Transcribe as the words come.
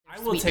I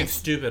will take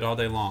stupid all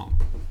day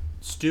long.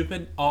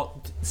 Stupid.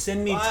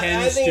 Send me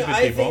 10 stupid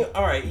people.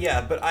 All right,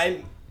 yeah, but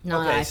I'm...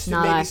 Maybe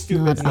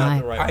stupid's not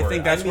the right word. I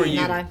think that's where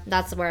you...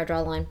 That's where I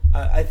draw the line.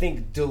 I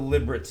think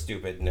deliberate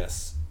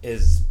stupidness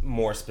is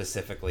more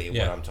specifically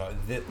what I'm talking...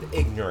 The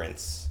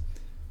ignorance.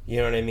 You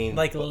know what I mean?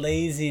 Like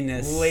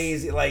laziness.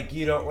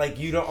 You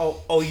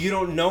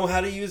don't know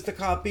how to use the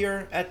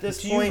copier at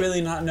this point? Do you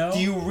really not know? Do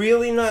you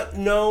really not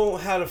know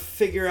how to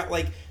figure out,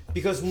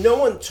 because no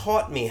one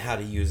taught me how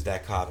to use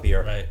that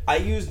copier. Right. I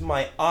used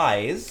my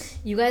eyes.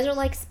 You guys are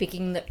like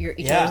speaking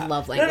each other's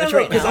love language right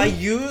now. Because I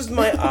used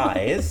my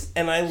eyes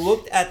and I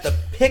looked at the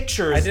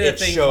pictures I did a it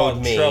thing showed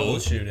called me.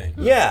 Troubleshooting.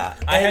 Yeah.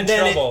 I had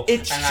trouble.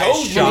 It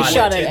showed me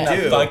shot what it to in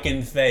do. the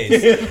fucking face.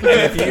 And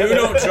if you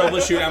don't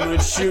troubleshoot, I'm going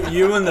to shoot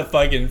you in the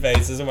fucking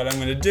face is what I'm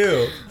going to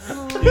do.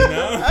 You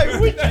know? I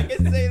wish I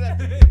could say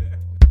that.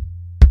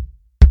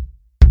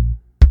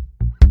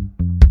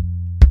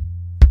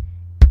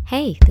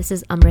 Hey, this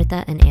is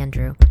Amrita and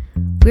Andrew.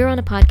 We're on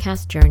a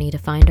podcast journey to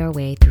find our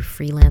way through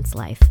freelance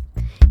life.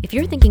 If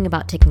you're thinking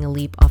about taking a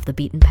leap off the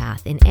beaten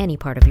path in any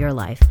part of your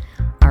life,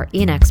 our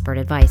inexpert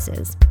advice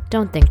is,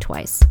 don't think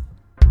twice.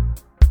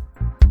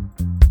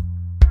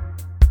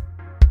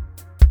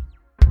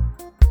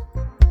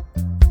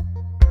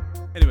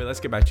 Anyway, let's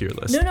get back to your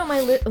list.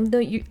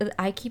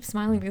 I keep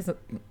smiling because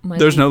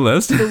There's no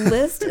list? The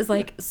list is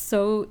like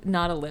so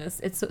not a list.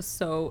 It's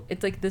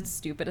it's like the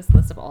stupidest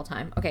list of all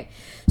time. Okay,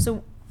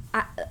 so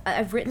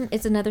I've written.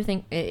 It's another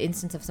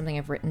instance of something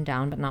I've written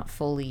down but not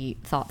fully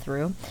thought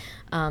through.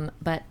 I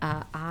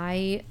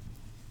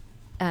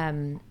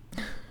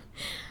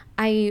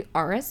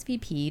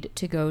RSVP'd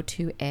to go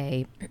to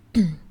a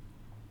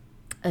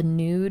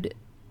nude.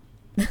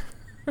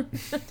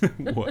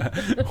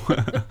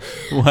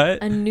 What?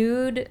 A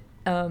nude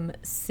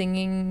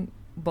singing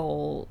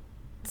bowl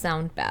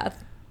sound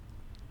bath.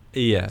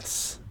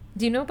 Yes.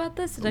 Do you know about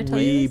this? Did I tell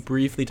you We this?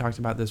 briefly talked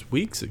about this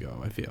weeks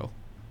ago, I feel.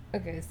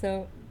 Okay,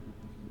 so...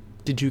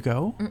 Did you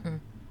go? Mm-mm.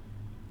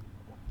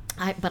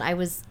 I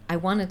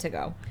wanted to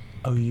go.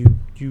 Oh, you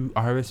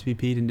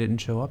RSVP'd and didn't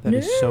show up? That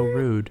is so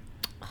rude.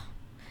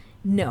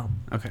 No.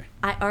 Okay.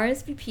 I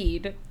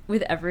RSVP'd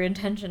with every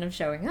intention of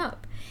showing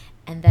up.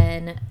 And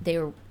then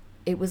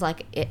it was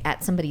like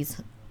at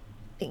somebody's...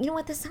 You know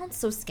what? This sounds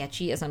so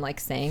sketchy as I'm like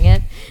saying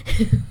it.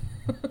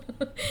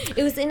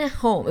 It was in a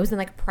home. It was in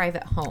like a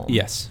private home.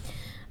 Yes.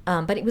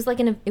 But it was like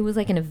an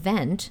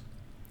event.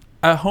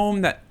 A home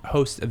that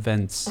hosts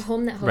events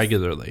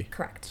regularly.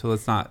 Correct. So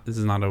this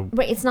is not a...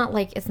 Right. It's not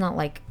like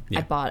Yeah.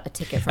 I bought a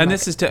ticket from... And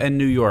this is in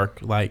New York,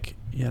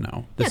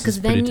 this is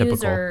pretty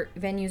typical.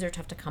 Venues are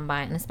tough to come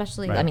by, and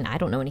especially, Right. I mean, I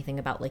don't know anything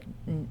about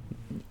You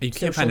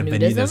can't find a nudism.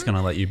 venue that's going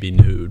to let you be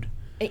nude.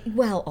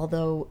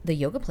 Although the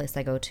yoga place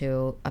I go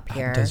to up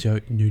here, Does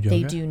nude yoga?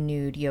 they do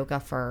nude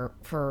yoga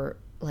for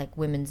like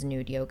women's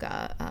nude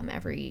yoga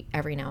every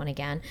now and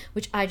again,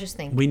 which I just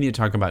think We need to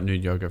talk about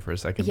nude yoga for a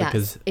second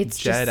because it's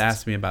Jed just,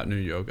 asked me about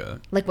nude yoga.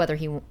 Like whether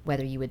you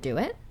would do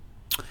it.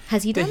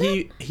 Has he done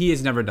it? He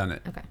has never done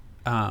it. Okay.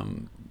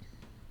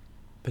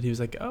 But he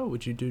was like, "Oh,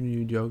 would you do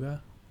nude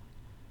yoga?"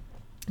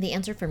 The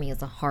answer for me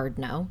is a hard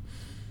no.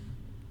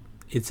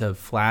 It's a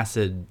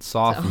flaccid,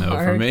 soft no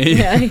hard, for me.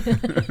 Yeah.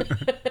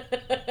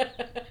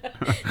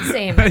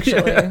 Same,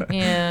 actually.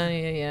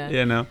 Yeah.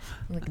 You know?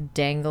 Like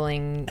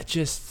dangling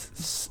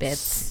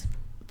bits.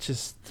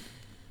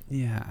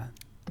 Yeah.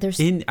 There's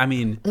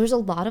a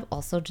lot of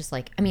also just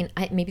like, I mean,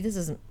 maybe this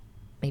is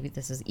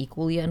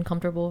equally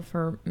uncomfortable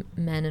for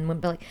men and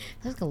women, but like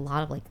there's like a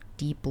lot of like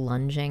deep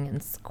lunging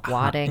and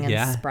squatting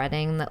and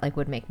spreading that like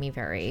would make me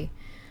very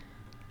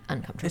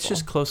uncomfortable. It's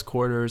just close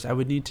quarters. I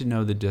would need to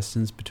know the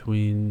distance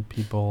between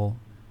people.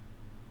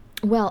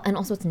 Well, and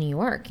also it's New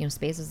York.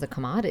 Space is a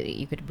commodity.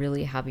 You could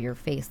really have your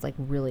face like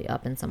really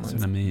up in someone's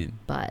That's what I mean.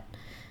 butt,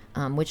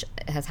 which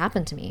has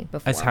happened to me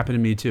before. It's happened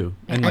to me too,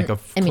 in like a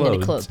in a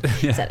closed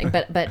setting.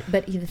 But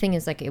the thing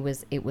is, like, it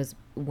was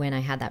when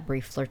I had that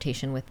brief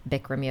flirtation with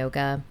Bikram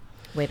yoga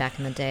way back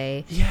in the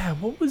day. Yeah,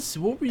 what were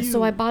you?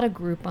 So I bought a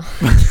Groupon.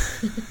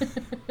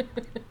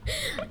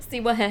 See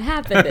what had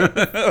happened is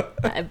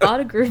I bought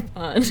a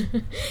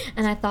Groupon,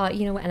 and I thought,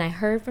 and I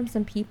heard from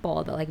some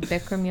people that like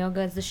Bikram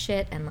yoga is the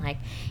shit, and like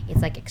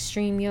it's like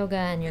extreme yoga,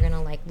 and you're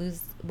gonna like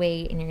lose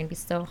weight, and you're gonna be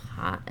so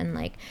hot, and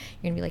like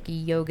you're gonna be like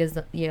yoga's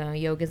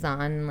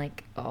on,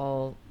 like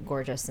all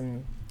gorgeous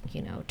and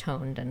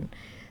toned and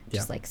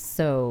just like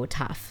so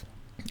tough.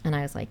 And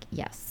I was like,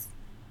 yes,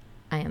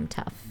 I am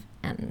tough,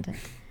 and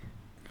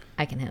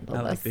I can handle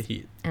this. I like the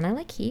heat. And I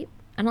like heat.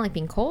 I don't like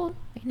being cold.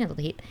 I can handle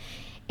the heat.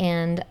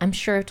 And I'm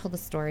sure I've told the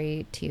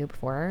story to you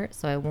before,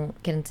 so I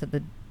won't get into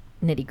the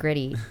nitty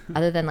gritty.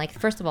 Other than like,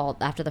 first of all,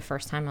 after the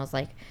first time, I was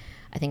like,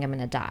 I think I'm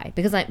gonna die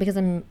because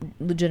I'm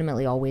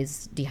legitimately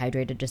always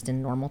dehydrated just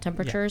in normal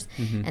temperatures.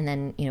 Yeah. Mm-hmm. And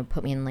then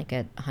put me in like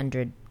a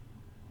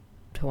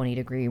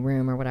 120-degree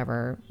room or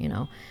whatever.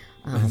 Yeah,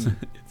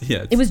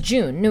 it was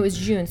June. No, it was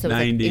June. So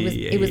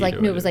it was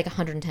like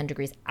 110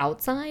 degrees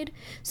outside.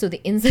 So the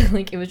inside,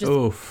 like, it was just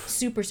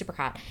super, super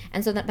hot.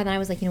 And so but then I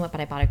was like, you know what? But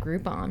I bought a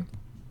Groupon.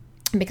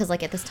 because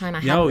like at this time I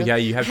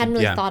hadn't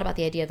really thought about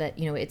the idea that,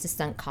 you know, it's a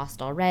sunk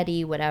cost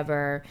already,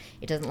 whatever.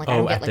 It doesn't like, I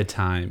don't get, at the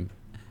time.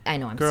 I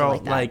know, I'm Girl, still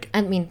like that. like,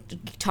 I mean,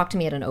 talk to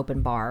me at an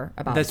open bar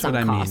about that's sunk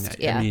what I cost. mean.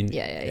 Yeah. I mean,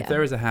 yeah. if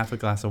there was a half a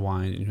glass of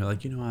wine and you're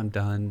like, you know, I'm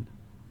done,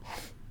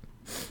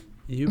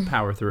 you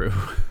power through.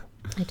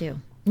 I do.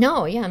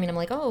 No, yeah. I mean, I'm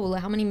like, oh,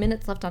 how many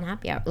minutes left on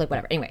happy hour? Like,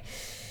 whatever. Anyway,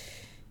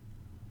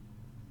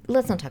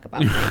 let's not talk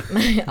about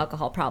my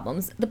alcohol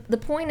problems. The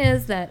point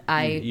is that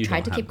I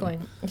tried to keep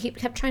going.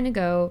 Kept trying to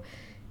go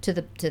to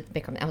the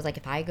Bikram. I was like,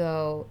 if I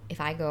go,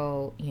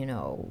 you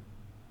know,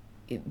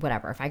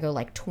 whatever. If I go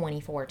like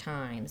 24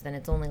 times, then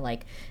it's only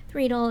like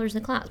 $3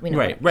 a class. We know,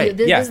 right.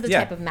 This is the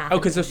type of math. Oh,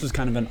 because this was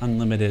kind of an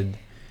unlimited.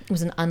 It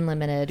was an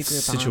unlimited group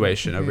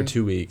situation over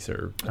 2 weeks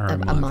or a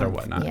month or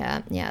whatnot.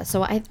 Yeah.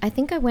 So I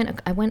think I went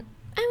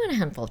a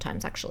handful of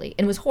times actually,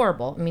 and it was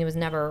horrible. I mean, it was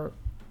never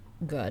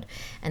good.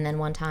 And then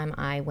one time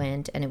I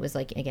went, and it was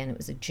like, again, it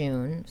was a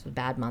June. It was a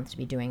bad month to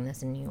be doing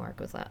this in New York.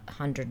 It was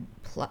 100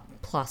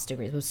 plus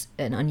degrees. It was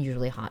an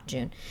unusually hot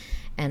June,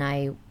 and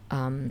I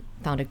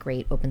found a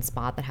great open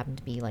spot that happened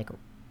to be like,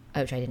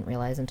 which I didn't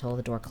realize until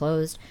the door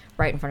closed,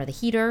 right in front of the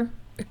heater.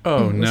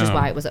 Oh no! Which is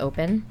why it was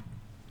open.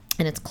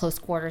 And it's close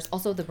quarters.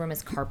 Also, the room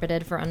is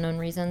carpeted for unknown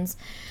reasons.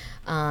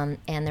 And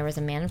there was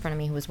a man in front of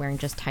me who was wearing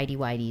just tidy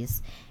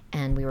whities,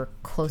 and we were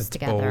close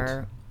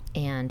together.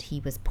 Bold. And he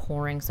was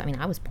pouring. So I mean,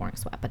 I was pouring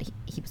sweat, but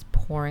he was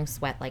pouring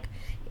sweat. Like,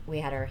 we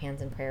had our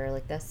hands in prayer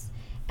like this,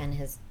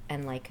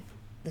 and like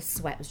the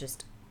sweat was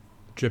just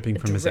dripping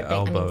from his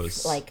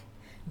elbows. I mean, like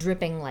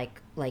dripping,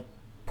 like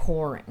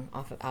pouring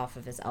off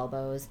of his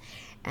elbows,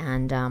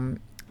 and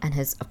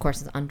his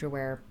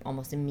underwear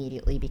almost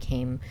immediately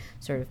became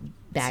sort of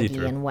baggy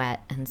see-through. And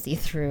wet and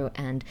see-through,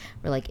 and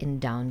we're like in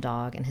down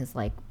dog, and his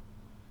like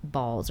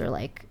balls are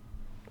like,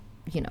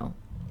 you know,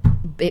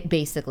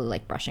 basically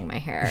like brushing my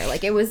hair.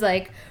 Like, it was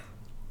like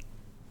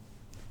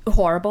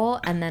horrible.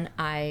 And then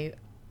I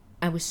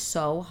was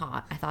so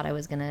hot. I thought I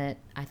was gonna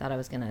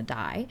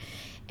die,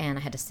 and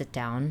I had to sit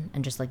down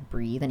and just like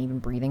breathe, and even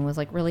breathing was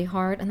like really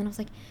hard. And then I was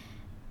like,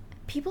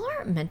 people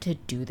aren't meant to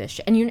do this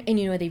shit. And you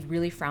know they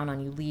really frown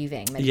on you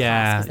leaving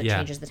because it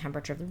changes the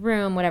temperature of the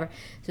room, whatever.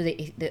 So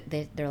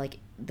they're like,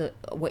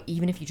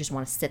 even if you just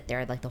want to sit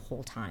there like the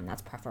whole time,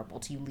 that's preferable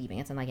to you leaving.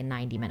 It's in like a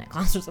 90-minute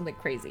class or something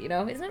crazy, you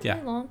know? Isn't it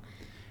really long?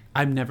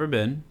 I've never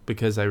been,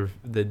 because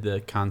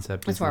the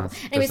concept is horrible.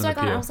 Anyway, so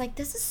I was like,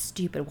 this is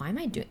stupid. Why am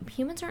I doing?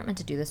 Humans aren't meant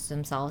to do this to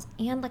themselves,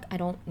 and like I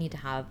don't need to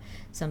have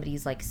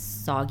somebody's like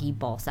soggy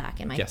ball sack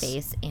in my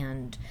face,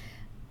 and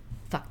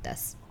fuck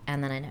this.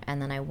 And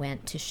then I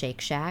went to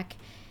Shake Shack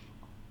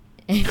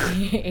and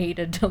ate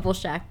a double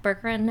Shack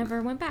burger and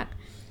never went back.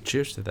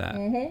 Cheers to that.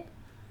 Mm-hmm.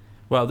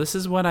 Well, this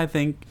is what I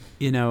think,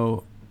 you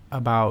know,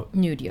 about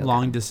nude yoga.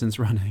 Long distance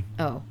running.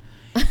 Oh.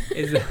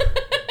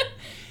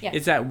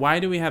 Is that why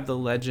do we have the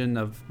legend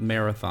of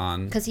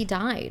Marathon? Because he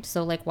died.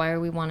 So like, why do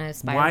we want to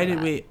aspire to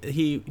that?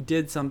 He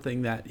did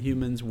something that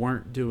humans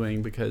weren't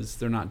doing because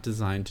they're not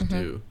designed to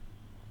do.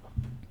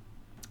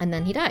 And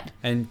then he died.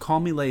 And call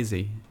me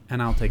lazy,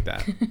 and I'll take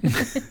that.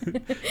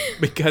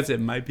 Because it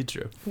might be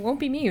true. It won't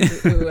be me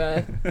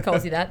who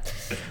calls you that.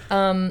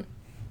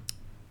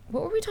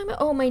 What were we talking about?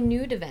 Oh, my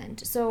nude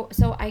event. So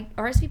I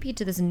RSVP'd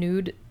to this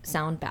nude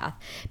sound bath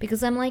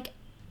because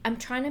I'm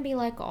trying to be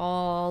like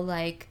all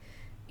like,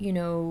 you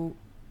know,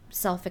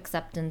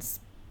 self-acceptance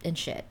and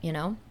shit, you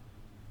know?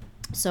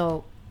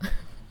 So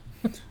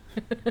don't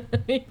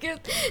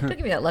give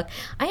me that look.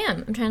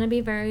 I'm trying to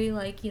be very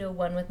like, you know,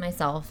 one with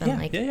myself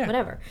and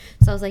whatever.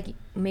 So I was like,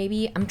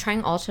 maybe I'm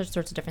trying all sorts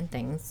of different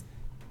things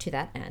to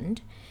that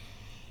end.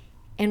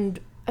 And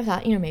I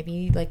thought, you know,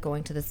 maybe like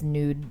going to this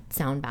nude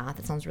sound bath,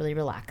 it sounds really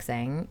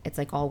relaxing. It's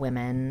like all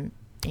women,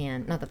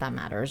 and not that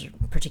matters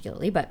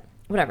particularly, but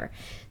whatever.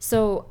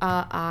 So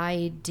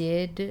I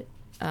did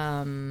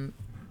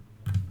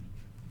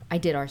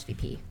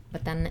RSVP,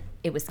 but then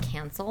it was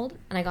canceled,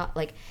 and I got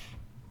like,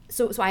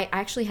 so I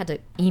actually had to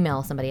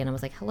email somebody, and I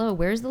was like, hello,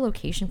 where's the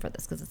location for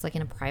this? Because it's like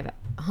in a private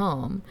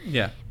home.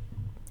 Yeah.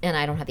 And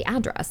I don't have the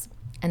address.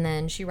 And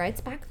then she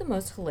writes back the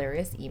most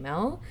hilarious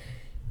email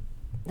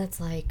that's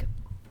like,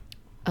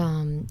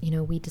 you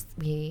know, we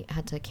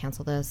had to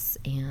cancel this,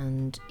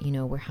 and, you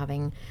know, we're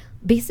having,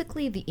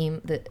 basically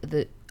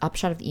the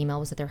upshot of the email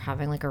was that they're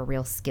having like a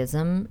real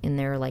schism in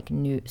their like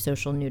new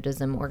social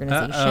nudism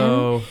organization.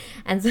 Uh-oh.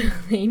 And so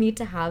they need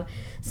to have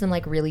some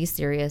like really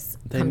serious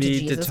come to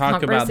Jesus to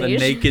talk about the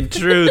naked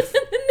truth.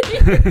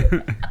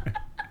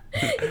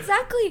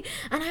 Exactly.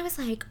 And I was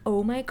like,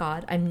 oh my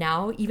God, I'm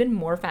now even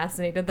more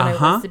fascinated than I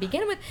was to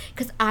begin with,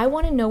 because I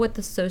want to know what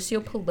the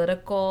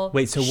socio-political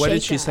Wait, so what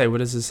did she say? What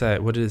does it say?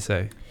 What did it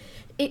say?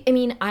 I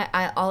mean,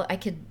 I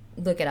could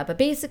look it up, but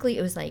basically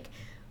it was like,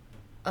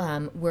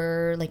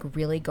 we're like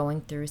really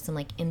going through some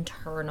like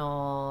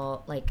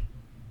internal like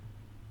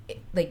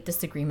like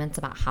disagreements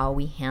about how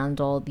we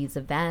handle these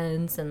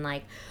events, and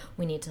like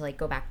we need to like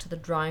go back to the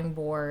drawing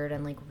board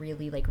and like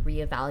really like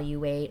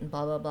reevaluate and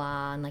blah blah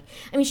blah. And like,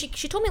 I mean, she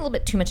told me a little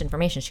bit too much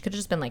information. She could have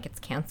just been like, it's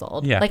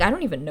canceled. Yeah. Like, I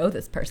don't even know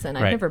this person.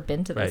 I've never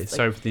been to this. Right. Like,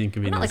 Sorry for the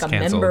inconvenience. I'm not like a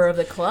canceled. member of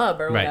the club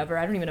or Right. whatever.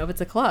 I don't even know if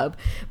it's a club.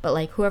 But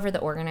like whoever the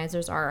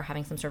organizers are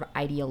having some sort of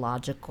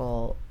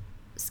ideological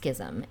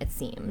schism, it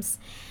seems.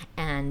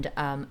 And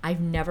I've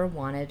never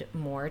wanted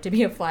more to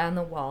be a fly on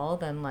the wall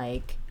than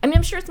like, I mean,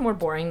 I'm sure it's more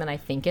boring than I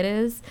think it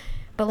is,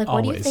 but like,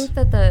 what do you Always. think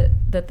that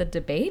the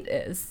debate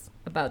is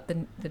about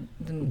the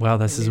Well,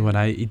 this is what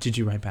did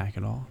you write back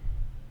at all?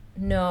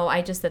 No,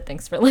 I just said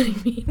thanks for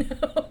letting me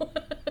know.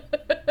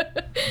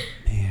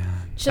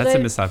 Man, Should that's I-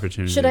 a missed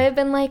opportunity. Should I have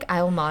been like,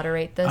 I'll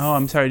moderate this? Oh,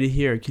 I'm sorry to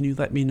hear. Can you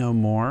let me know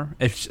more?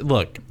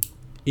 Look,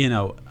 you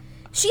know,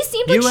 She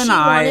seemed You like and she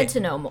I- wanted to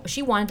know more.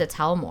 She wanted to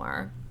tell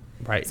more.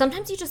 right.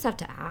 Sometimes you just have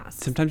to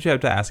ask. Sometimes you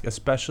have to ask,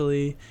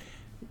 especially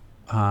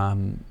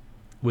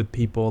with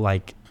people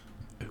like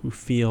who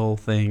feel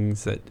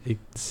things that it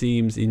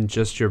seems in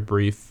just your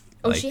brief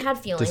Oh, like, she had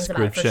feelings about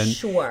it for description.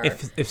 sure.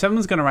 If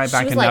someone's gonna write She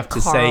back was enough like,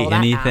 to say "Carl, that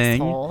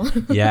anything,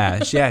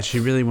 asshole." she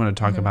really wanted to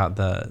talk about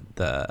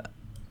the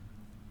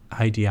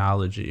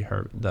ideology,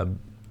 the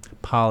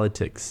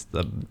politics,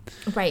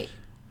 Right.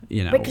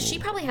 you know. Because she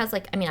probably has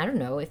like, I mean, I don't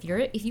know, if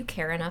you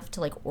care enough to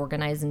like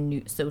organize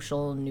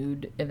social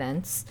nude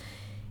events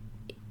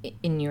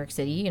in New York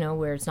City, you know,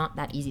 where it's not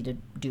that easy to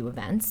do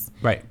events.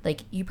 Right.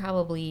 Like you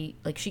probably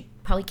like she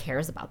probably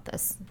cares about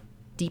this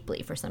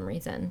deeply for some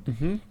reason.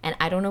 Mm-hmm. And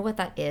I don't know what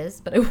that is,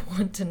 but I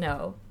want to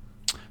know.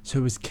 So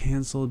it was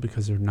canceled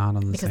because they're not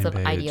on the Because same of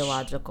page.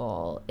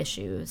 ideological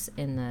issues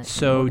in the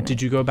So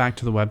did you go back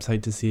to the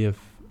website to see if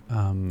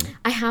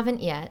I haven't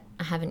yet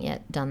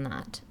done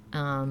that.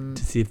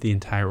 to see if the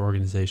entire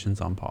organization's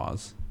on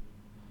pause?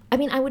 I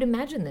mean, I would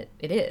imagine that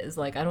it is.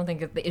 Like, I don't think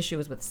that the issue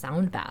was with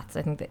sound baths.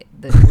 I think that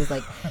it was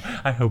like,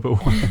 I hope it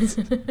was.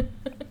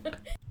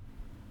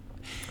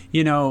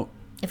 You know,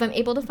 if I'm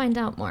able to find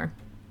out more.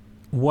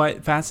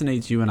 what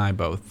fascinates you and I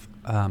both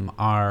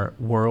are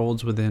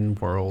worlds within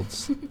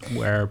worlds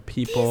where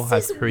people This have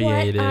is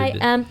created what I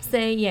am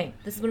saying.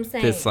 This is what I'm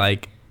saying. this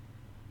like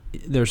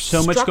there's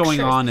so much going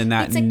Structures. on in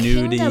that It's a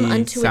kingdom nudie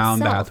unto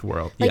sound itself. bath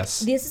world. Like, Yes.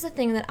 this is a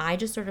thing that I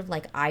just sort of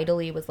like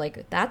idly was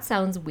like, that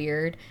sounds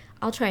weird.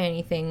 I'll try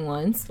anything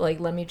once. Like,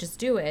 let me just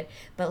do it.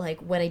 But like,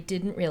 what I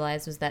didn't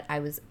realize was that I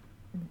was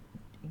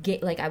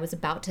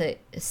about to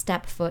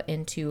step foot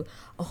into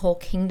a whole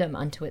kingdom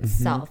unto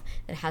itself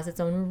that has its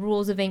own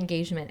rules of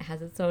engagement,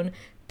 has its own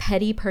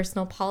petty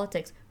personal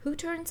politics. Who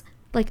turns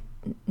like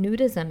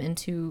nudism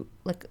into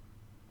like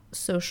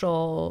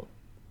social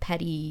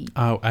petty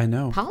Oh, I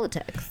know.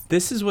 politics?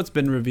 This is what's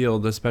been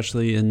revealed,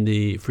 especially in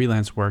the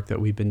freelance work that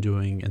we've been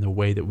doing and the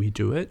way that we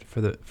do it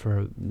for the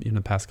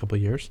past couple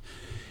of years,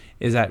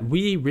 is that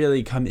we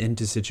really come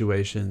into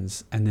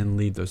situations and then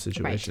leave those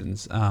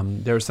situations. Right.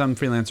 There are some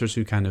freelancers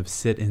who kind of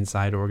sit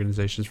inside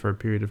organizations for a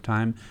period of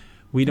time.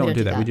 We don't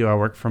do that. We do our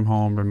work from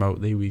home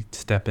remotely. We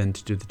step in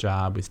to do the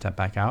job. We step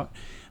back out.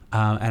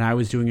 And I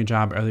was doing a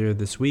job earlier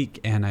this week,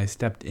 and I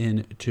stepped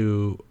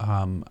into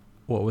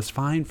what was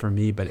fine for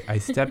me, but I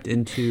stepped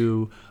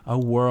into a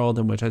world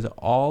in which I had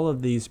all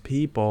of these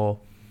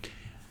people,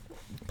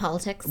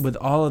 Politics, with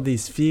all of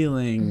these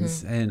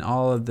feelings and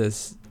all of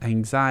this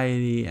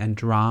anxiety and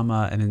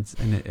drama, and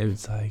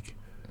it's like,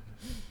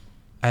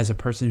 as a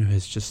person who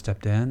has just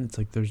stepped in, it's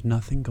like there's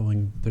nothing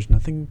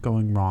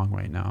going wrong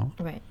right now.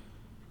 right?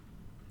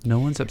 No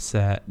one's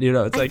upset. You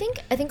know, it's I like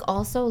think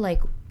also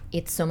like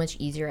it's so much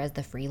easier as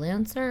the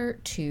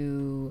freelancer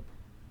to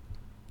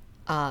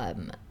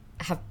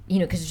have, you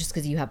know,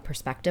 because you have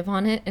perspective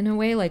on it in a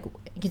way, like,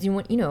 because you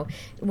want, you know,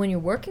 when you're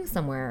working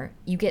somewhere,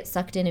 you get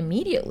sucked in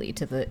immediately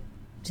to the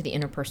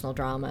interpersonal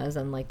dramas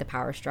and like the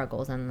power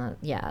struggles and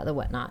the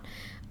whatnot.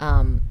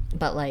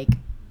 But like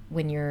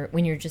when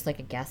you're just like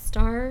a guest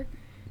star,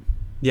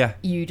 yeah,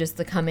 you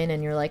just come in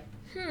and you're like,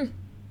 a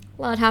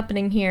lot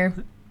happening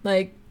here,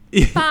 like,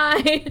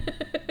 bye.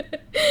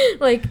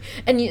 Like,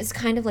 and it's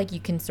kind of like you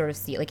can sort of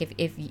see, like, if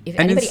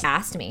anybody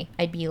asked me,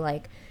 I'd be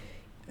like,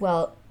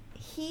 well,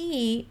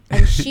 he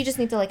and she just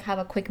need to like have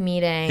a quick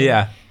meeting,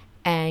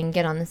 and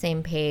get on the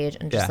same page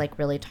and just like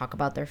really talk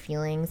about their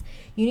feelings.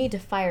 You need to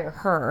fire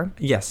her.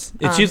 Yes,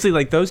 it's usually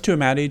like those two are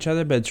mad at each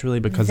other, but it's really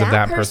because of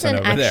that person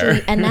over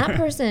there. And that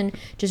person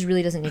just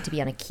really doesn't need to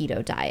be on a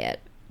keto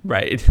diet.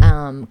 Right.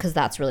 Because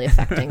that's really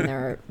affecting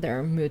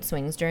their mood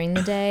swings during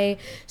the day.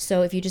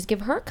 So if you just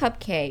give her a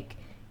cupcake,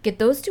 get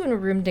those two in a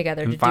room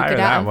together to duke it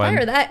out and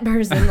fire that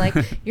person, like,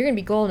 you're gonna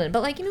be golden.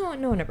 But like, you know what,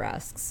 no one ever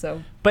asks.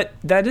 So, but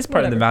that is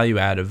part of the value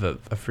add of a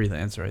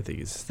freelancer, I think,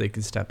 is they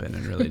can step in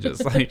and really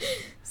just like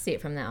see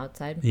it from the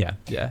outside. Yeah.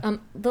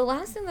 The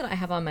last thing that I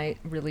have on my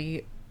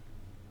really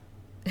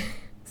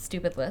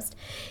stupid list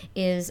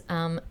is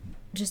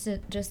just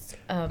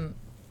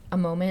a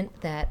moment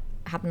that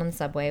happened on the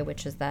subway,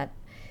 which is that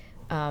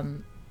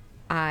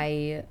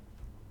I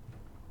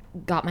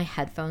got my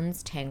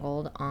headphones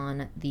tangled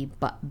on the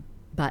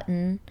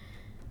button,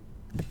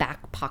 the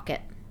back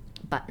pocket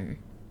button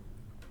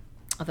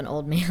of an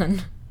old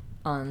man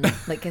on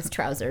like his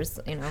trousers,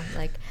 you know,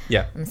 like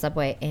Yeah. on the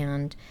subway,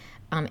 and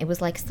it was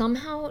like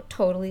somehow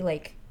totally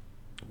like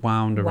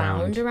Wound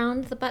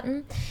around the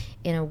button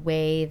in a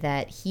way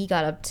that he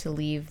got up to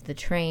leave the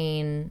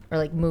train, or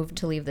like moved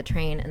to leave the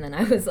train, and then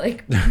I was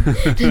like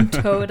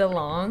towed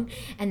along,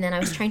 and then I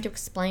was trying to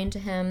explain to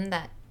him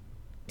that,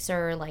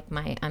 sir, like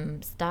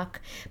I'm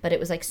stuck, but it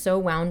was like so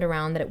wound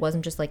around that it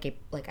wasn't just like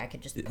I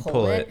could just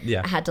pull it.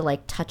 Yeah. I had to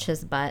like touch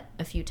his butt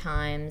a few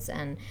times,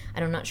 and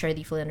I'm not sure that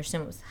you fully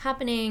understand what was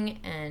happening,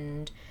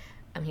 and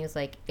he was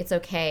like, it's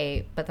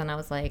okay, but then I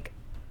was like,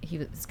 he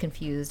was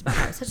confused about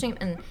how I was touching him,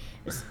 and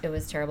it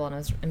was terrible, and I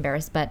was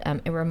embarrassed, but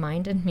it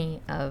reminded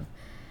me of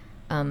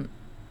a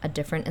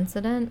different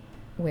incident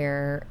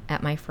where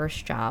at my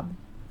first job,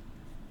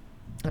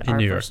 at In our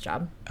New York. first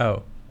job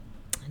Oh.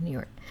 in New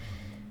York,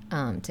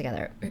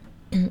 together,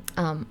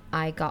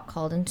 I got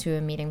called into a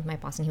meeting with my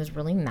boss, and he was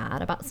really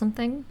mad about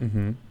something.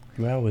 Mm-hmm.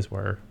 We always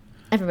were.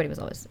 Everybody was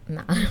always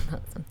mad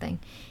about something.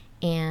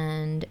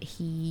 And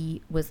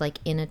he was like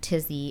in a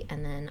tizzy,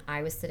 and then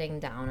I was sitting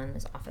down in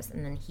this office,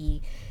 and then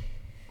he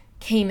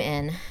came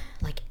in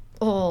like,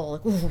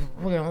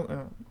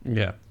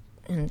 Yeah.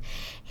 and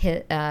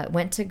he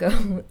went to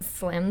go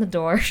slam the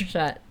door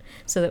shut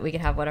so that we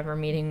could have whatever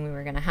meeting we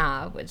were going to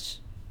have, which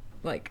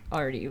like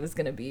already was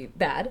going to be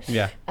bad.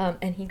 Yeah.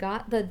 And he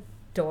got the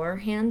door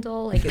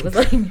handle, like it was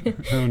like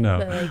Oh no.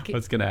 like,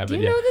 What's gonna happen?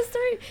 do you know this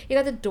story? He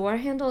got the door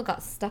handle,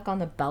 got stuck on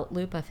the belt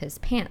loop of his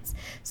pants,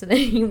 so then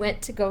he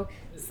went to go,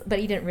 but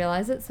he didn't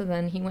realize it, so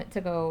then he went to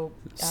go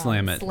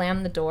Slam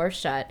the door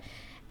shut,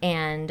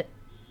 and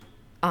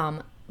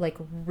like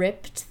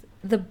ripped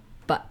the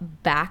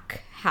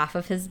back half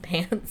of his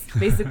pants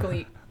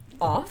basically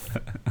off.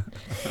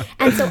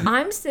 And so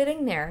I'm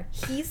sitting there,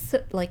 he's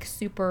like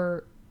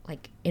super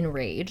like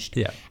enraged,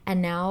 Yeah.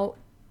 and now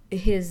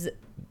his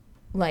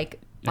like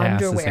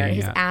Ass is underwear, hanging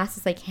his out. ass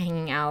is like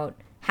hanging out,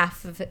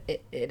 half of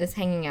it is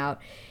hanging out,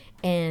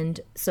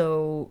 and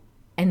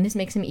this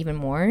makes him even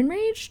more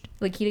enraged.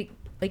 Like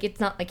it's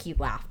not like he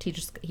laughed, he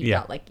Yeah.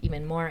 felt like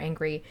even more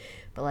angry,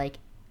 but like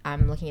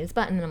I'm looking at his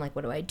button and I'm like,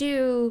 what do I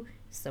do?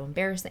 So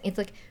embarrassing. It's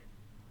like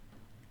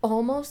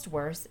almost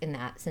worse in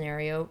that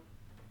scenario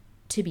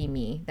to be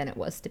me than it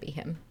was to be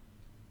him,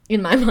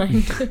 in my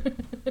mind,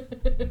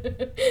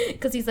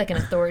 because he's like an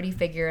authority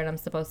figure, and I'm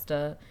supposed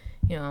to,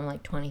 you know, I'm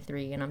like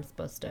 23, and I'm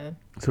supposed to.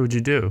 So what'd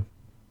you do?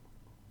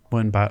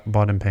 Went and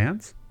bought him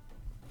pants?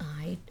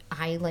 I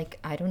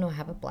don't know. I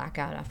have a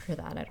blackout after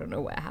that. I don't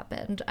know what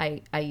happened.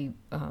 I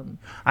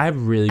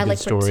have really I, good like,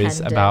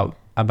 stories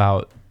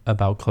pretended.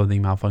 about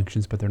clothing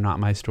malfunctions, but they're not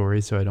my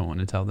stories, so I don't want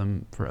to tell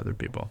them for other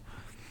people.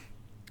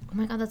 Oh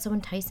my god, that's so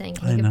enticing.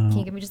 I know. Can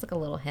you give me just like a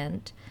little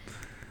hint?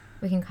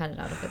 We can cut it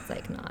out if it's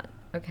like not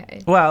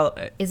okay. Well,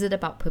 Is it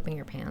about pooping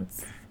your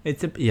pants?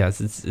 it's Really?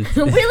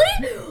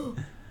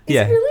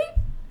 Yeah. Is it really?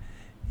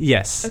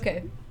 Yes.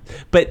 Okay.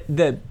 But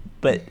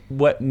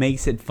what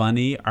makes it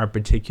funny are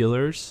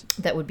particulars.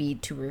 That would be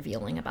too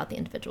revealing about the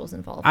individuals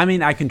involved. I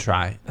mean, I can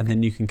try, and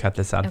then you can cut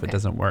this out if it Okay.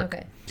 doesn't work.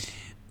 Okay.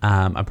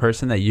 A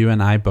person that you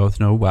and I both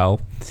know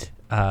well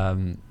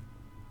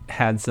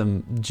had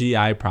some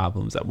GI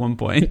problems at one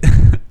point,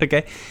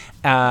 okay,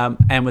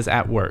 and was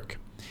at work.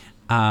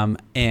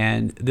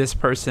 And this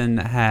person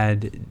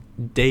had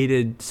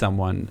dated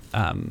someone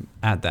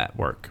at that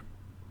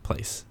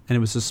workplace, and it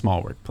was a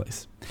small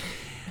workplace.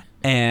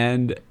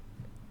 And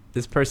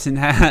this person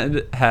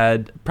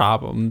had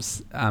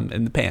problems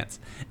in the pants.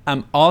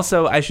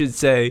 Also, I should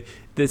say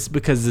this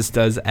because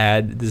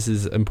this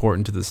is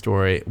important to the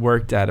story.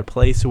 Worked at a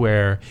place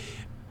where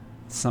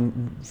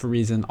for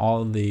reason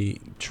all of the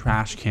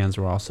trash cans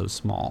were also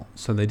small,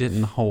 so they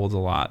didn't hold a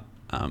lot.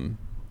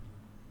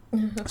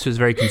 So it's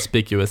very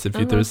conspicuous if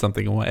you threw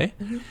something away.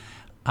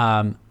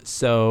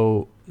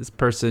 So this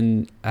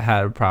person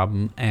had a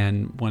problem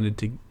and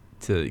wanted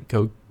to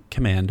go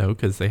commando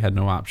because they had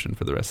no option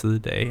for the rest of the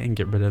day and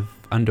get rid of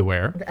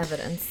underwear. The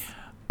evidence.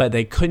 But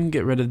they couldn't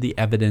get rid of the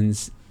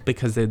evidence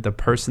because the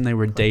person they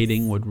were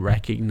dating would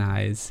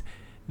recognize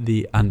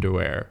the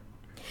underwear.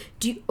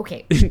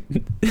 Okay.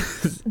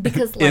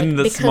 Because like In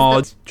the because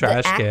small the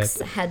trash can. ex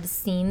had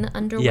seen the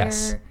underwear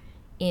Yes.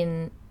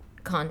 in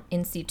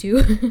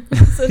situ.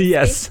 So to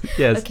Yes, speak.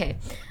 yes. Okay.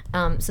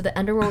 So the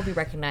underwear would be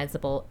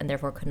recognizable and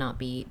therefore could not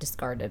be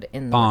discarded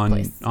in the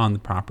workplace. On the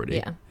property.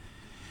 Yeah.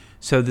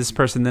 So this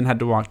person then had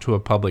to walk to a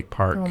public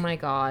park. Oh my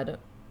god.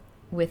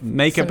 With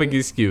Make up some an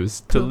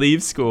excuse to poop-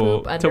 leave school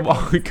poop to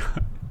underwear.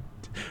 walk.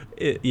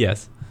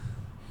 Yes,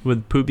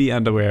 with poopy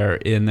underwear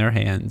in their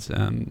hands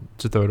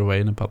to throw it away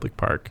in a public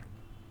park.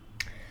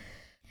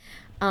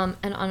 And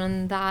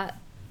on that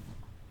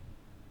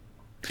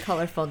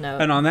colorful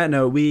note. And on that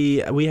note, we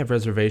have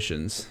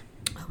reservations,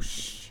 Oh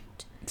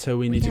shit. so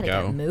we need to gotta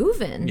go. get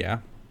moving. Yeah.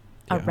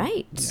 All Yeah.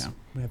 right. Yeah,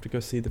 we have to go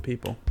see the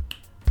people.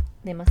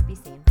 They must be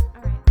seen.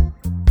 All right.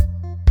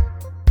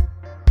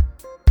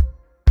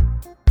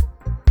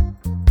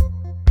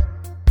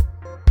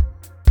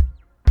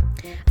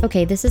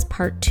 Okay, this is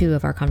part 2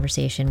 of our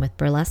conversation with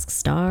burlesque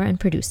star and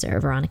producer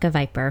Veronica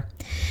Viper.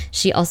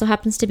 She also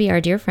happens to be our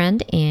dear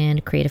friend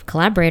and creative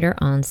collaborator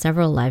on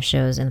several live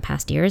shows in the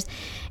past years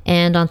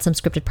and on some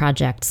scripted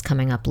projects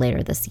coming up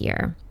later this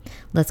year.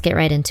 Let's get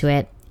right into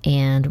it,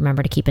 and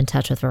remember to keep in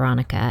touch with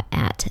Veronica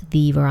at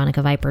the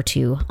Veronica Viper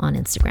 2 on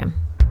Instagram.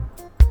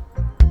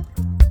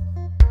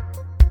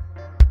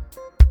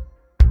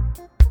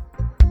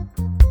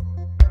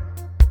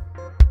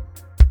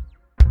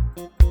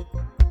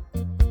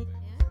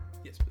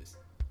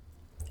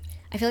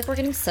 I feel like we're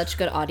getting such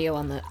good audio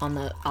on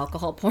the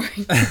alcohol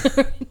pouring.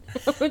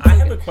 I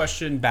have a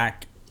question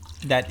back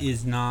that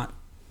is not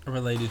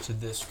related to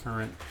this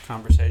current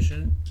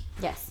conversation.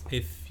 Yes.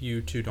 If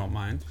you two don't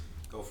mind.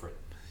 Go for it.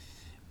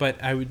 But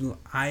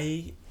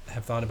I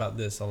have thought about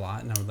this a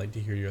lot, and I would like to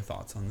hear your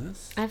thoughts on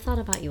this. I've thought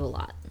about you a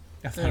lot.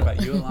 I've thought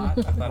about you a lot.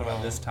 I've thought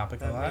about this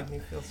topic a lot. That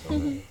made me feel so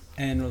good.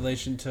 In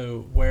relation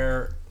to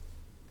where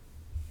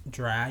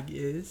drag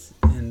is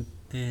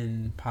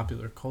in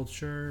popular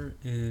culture,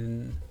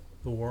 in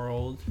the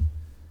world,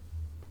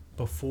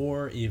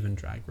 before even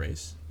Drag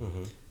Race,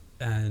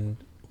 and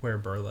where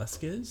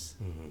burlesque is,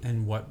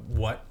 and what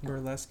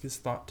burlesque is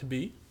thought to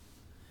be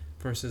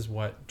versus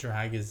what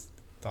drag is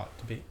thought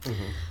to be.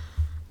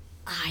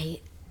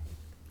 I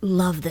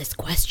love this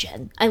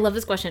question. I love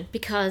this question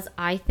because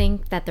I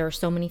think that there are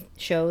so many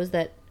shows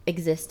that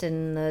exist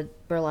in the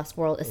burlesque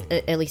world,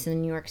 at least in the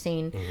New York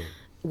scene,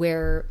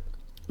 where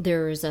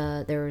there's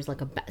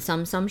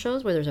some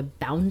shows where there's a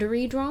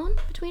boundary drawn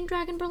between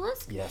drag and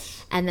burlesque.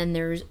 Yes. And then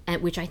there's,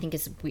 which I think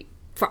is,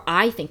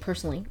 I think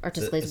personally,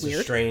 artistically is weird.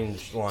 It's a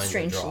strange line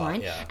to draw.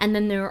 Yeah. And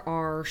then there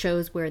are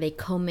shows where they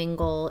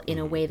commingle in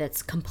a way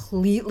that's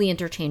completely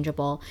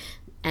interchangeable,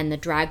 and the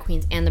drag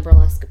queens and the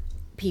burlesque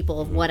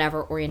people of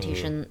whatever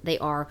orientation they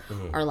are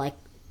like,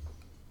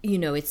 you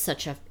know, it's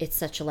such a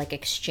like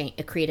exchange,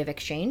 a creative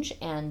exchange,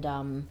 and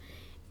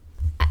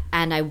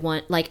I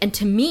want, like, and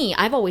to me,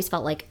 I've always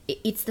felt like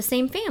it's the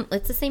same family.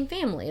 It's the same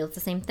family. It's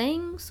the same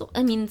thing. So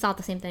I mean, it's not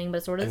the same thing, but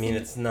it's sort of. I mean,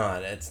 it's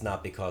not. It's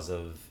not because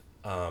of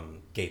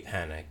gay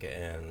panic,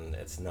 and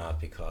it's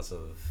not because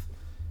of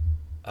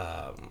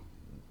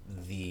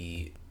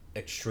the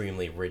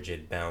extremely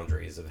rigid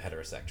boundaries of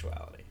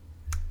heterosexuality.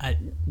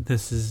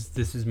 This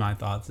is my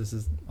thoughts. This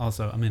is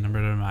also, I mean,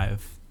 Amrita and I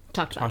have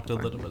talked a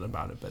little bit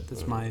about it, but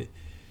this might,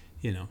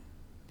 you know,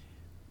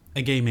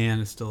 a gay man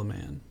is still a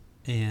man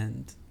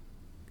and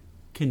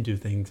can do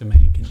things a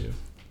man can do,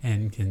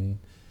 and can.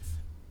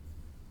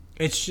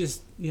 It's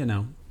just, you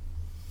know.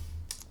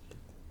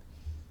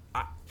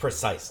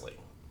 Precisely.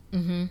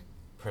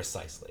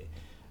 Precisely,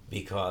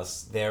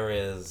 because there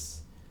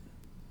is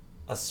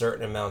a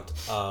certain amount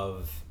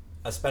of,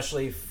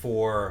 especially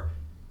for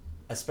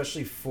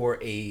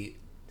a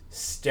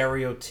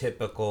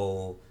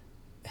stereotypical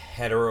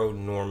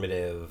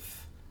heteronormative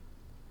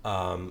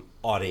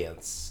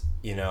audience,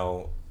 you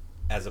know,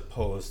 as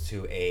opposed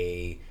to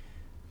a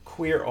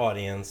queer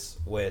audience,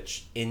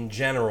 which in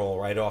general,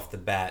 right off the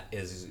bat,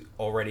 is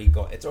already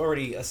it's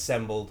already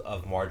assembled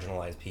of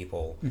marginalized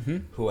people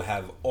who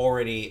have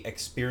already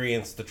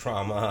experienced the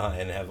trauma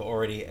and have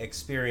already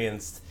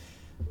experienced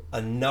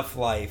enough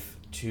life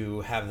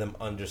to have them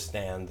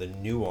understand the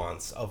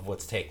nuance of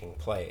what's taking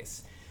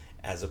place,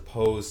 as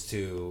opposed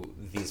to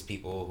these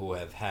people who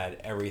have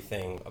had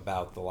everything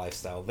about the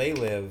lifestyle they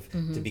live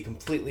to be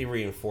completely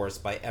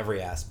reinforced by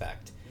every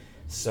aspect.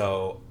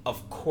 So,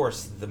 of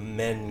course, the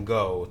men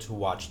go to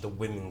watch the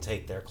women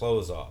take their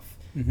clothes off.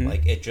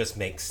 Like, it just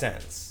makes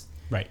sense.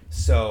 Right.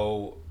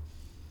 So,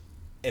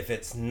 if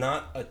it's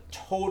not a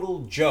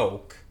total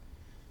joke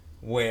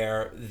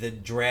where the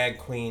drag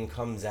queen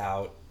comes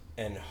out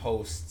and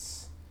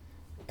hosts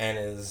and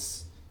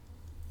is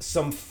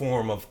some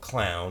form of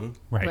clown.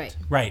 Right.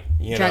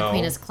 You drag know,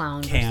 queen is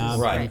clown. Cam,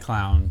 Right. and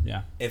clown,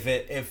 yeah. If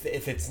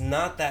it's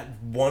not that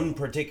one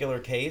particular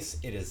case,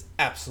 it is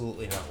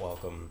absolutely not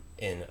welcome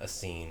in a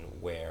scene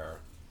where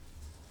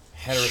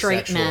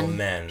heterosexual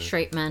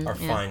men are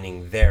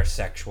finding their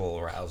sexual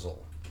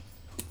arousal.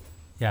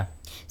 Yeah.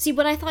 See,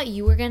 what I thought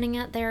you were getting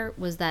at there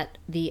was that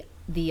the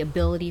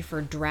ability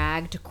for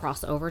drag to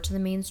cross over to the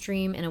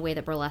mainstream in a way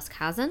that burlesque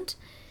hasn't.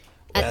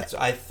 That's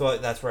where I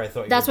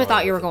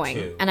thought you were going,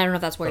 too. And I don't know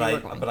if that's where you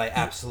were going. But I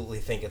absolutely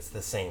think it's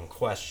the same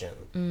question,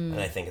 and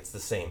I think it's the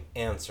same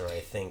answer. I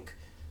think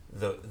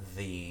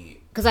the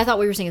because I thought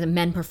what you were saying is that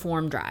men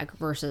perform drag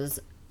versus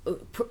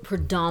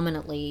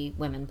predominantly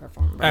women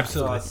perform drag.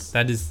 Absolutely.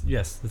 That is,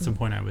 yes, that's the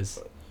point I was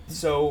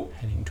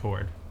heading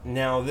toward.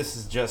 Now, this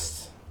is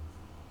just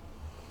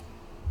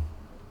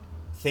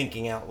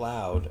thinking out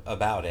loud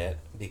about it,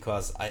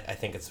 because I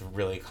think it's a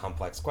really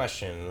complex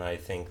question, and I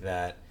think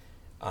that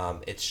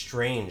it's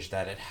strange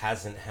that it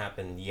hasn't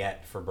happened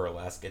yet for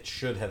burlesque. It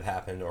should have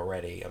happened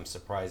already. I'm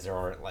surprised there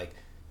aren't like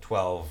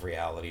 12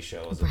 reality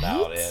shows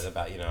about it,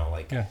 about, you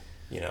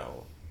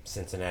know,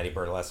 Cincinnati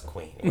Burlesque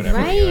Queen, whatever.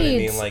 Right. You know what I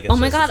mean? Like, oh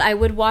my God, I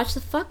would watch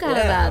the fuck out of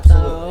that,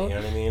 absolutely. though. You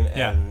know what I mean?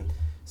 Yeah. And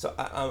so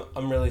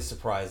I'm really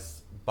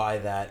surprised by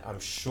that. I'm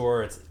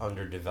sure it's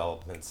under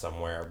development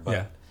somewhere,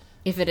 but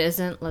If it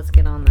isn't, let's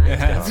get on that.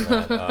 Let's get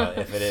on that,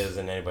 if it is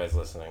and anybody's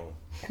listening.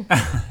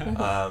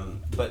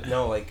 But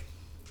no, like,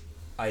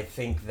 I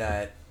think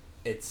that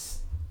it's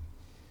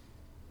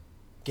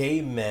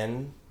gay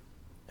men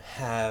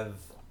have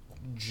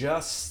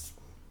just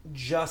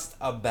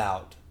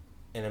about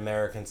in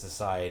American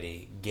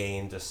society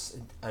gained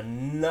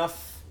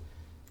enough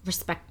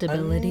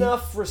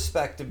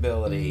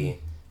respectability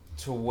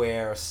to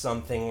where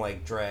something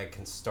like drag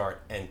can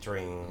start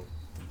entering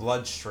the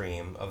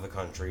bloodstream of the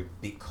country,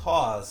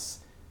 because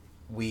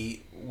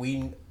we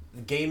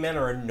gay men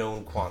are a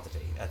known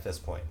quantity at this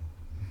point.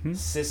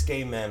 Cis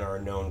gay men are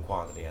a known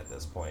quantity at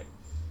this point.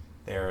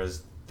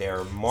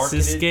 They're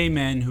marketed. Cis gay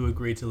men who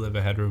agree to live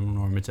a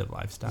heteronormative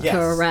lifestyle. Yes,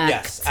 Correct.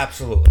 Yes,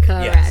 absolutely.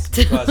 Correct. Yes,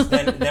 because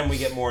then we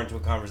get more into a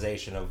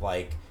conversation of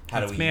like,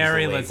 how do we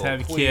marry? use the Let's label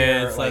have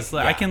queer? kids.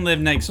 Like, I can live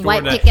next door.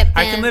 White to picket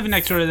I can live fence.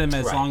 next door to them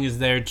as Right. long as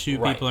their two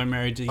Right. people are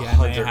married together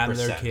and they have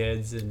their 100%.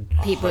 kids. And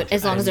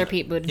As long as they're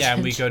Pete Buttigieg. yeah,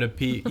 and we go to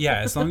Pete. Yeah,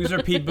 as long as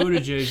they're Pete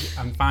Buttigieg,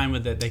 I'm fine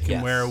with it. They can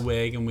Yes. wear a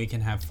wig and we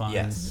can have fun.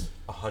 Yes,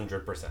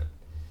 100%.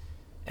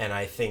 And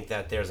I think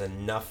that there's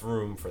enough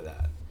room for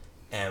that.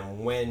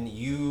 And when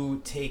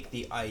you take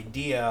the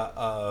idea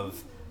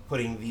of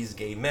putting these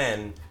gay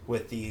men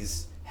with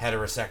these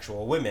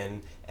heterosexual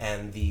women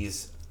and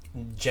these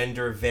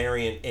gender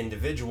variant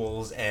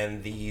individuals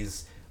and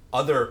these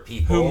other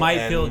people Who might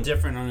and, feel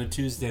different on a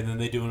Tuesday than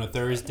they do on a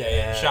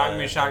Thursday. And shock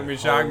me.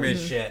 holy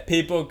shit.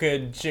 People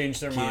could change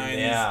their minds.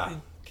 Yeah.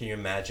 Can you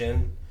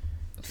imagine?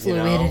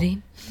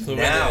 Fluidity.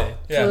 Now,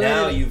 Yeah.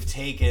 now you've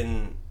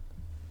taken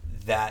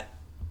that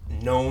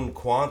known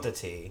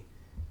quantity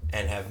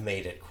and have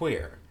made it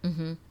queer.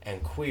 Mm-hmm.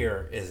 And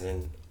queer is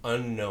an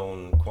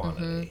unknown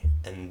quantity,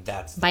 and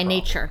that's the By problem.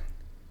 nature.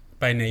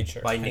 By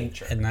nature. By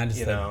nature. And that is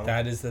you the know?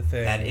 that is the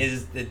thing. That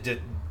is the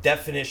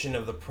definition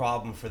of the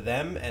problem for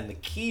them, and the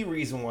key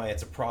reason why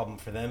it's a problem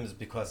for them is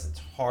because it's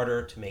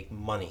harder to make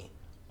money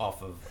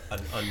off of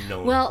an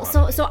unknown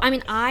quantity. So I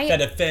mean,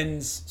 that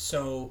offends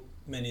so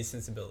many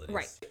sensibilities.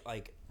 Right.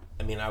 Like,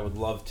 I mean, I would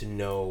love to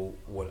know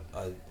what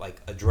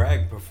a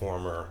drag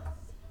performer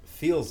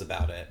feels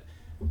about it,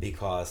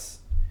 because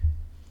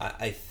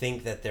I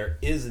think that there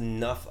is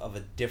enough of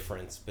a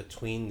difference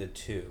between the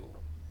two.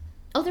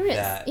 Oh, there is.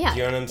 That- Yeah. do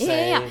you know what I'm Yeah,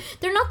 saying? Yeah.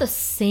 They're not the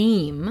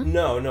same.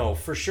 No,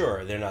 for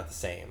sure, they're not the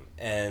same.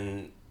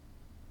 And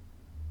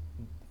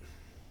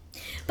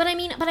But I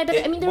mean,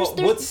 there's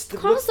what's the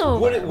crossover,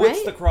 what's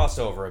right? the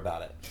crossover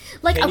about it?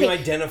 Like, Can you okay.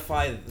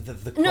 identify the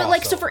crossover? No,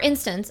 like, so for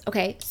instance,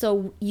 okay,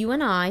 so you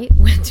and I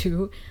went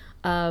to,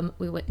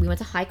 we went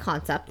to High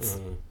Concepts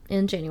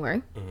in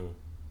January.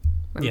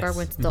 Remember, Yes. I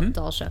went to the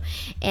doll show,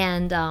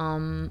 and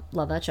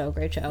love that show,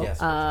 great show.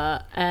 Yes.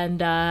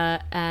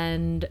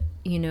 And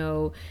you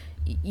know,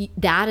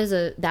 that is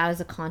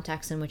a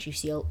context in which you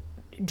see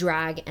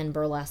drag and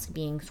burlesque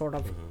being sort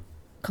of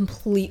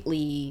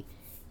completely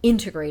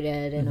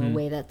integrated in a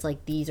way that's like,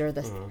 we are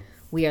the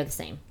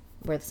same,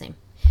 we're the same.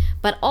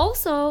 But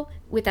also,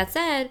 with that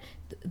said,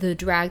 the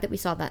drag that we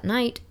saw that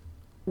night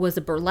was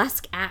a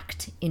burlesque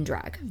act in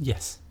drag.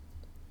 Yes.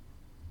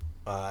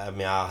 I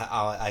mean,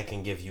 I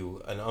can give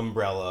you an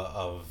umbrella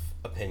of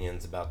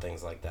opinions about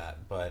things like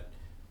that, but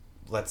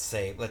let's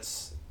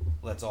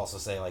also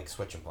say like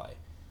Switch and Play.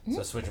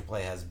 So Switch and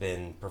Play has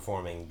been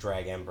performing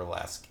drag and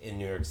burlesque in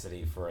New York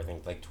City for, I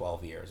think, like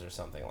 12 years or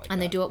something like that.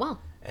 And they do it well.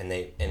 And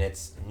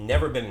it's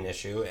never been an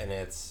issue, and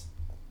it's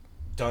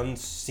done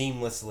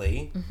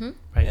seamlessly,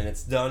 Right. and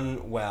it's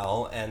done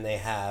well, and they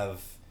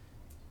have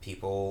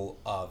people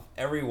of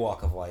every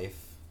walk of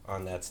life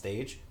on that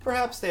stage.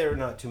 Perhaps there are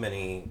not too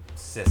many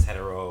cis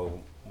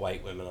hetero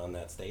white women on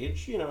that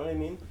stage, you know what I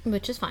mean?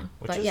 Which is fine.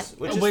 Which but is, yeah.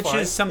 which Which fine,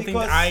 is something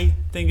because I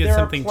think is there are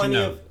something to plenty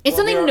note. of- It's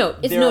something there to are- note.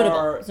 It's there notable.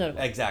 are- It's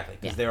notable. Exactly,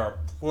 because Yeah. there are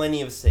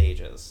plenty of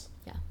stages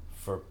Yeah.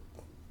 for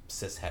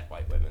cis het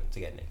white women to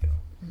get naked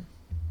on.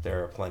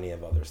 There are plenty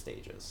of other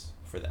stages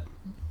for them.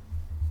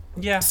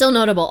 Yeah. Still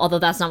notable, although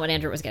that's not what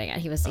Andrew was getting at.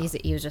 He was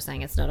just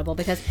saying it's notable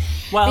because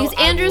Well, because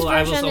Andrew's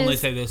I version will only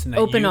is say this, and that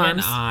open you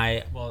arms.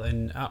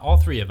 and all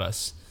three of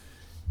us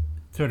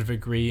sort of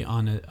agree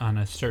on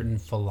a certain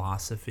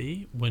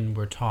philosophy when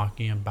we're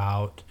talking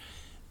about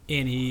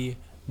any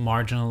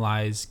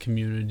marginalized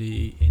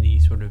community, any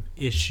sort of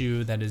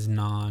issue that is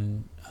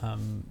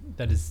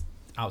that is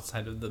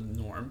outside of the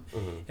norm,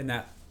 and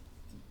that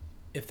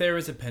if there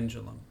is a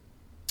pendulum,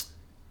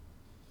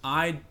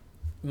 I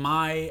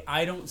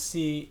don't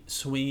see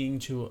swinging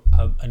to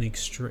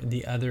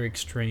the other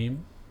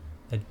extreme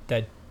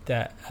that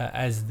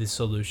as the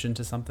solution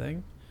to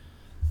something.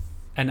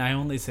 And I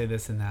only say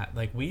this in that,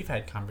 like, we've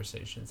had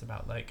conversations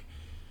about, like,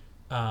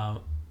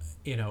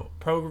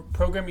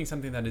 programming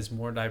something that is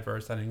more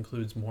diverse, that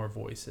includes more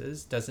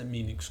voices, doesn't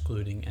mean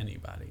excluding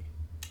anybody.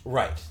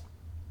 Right.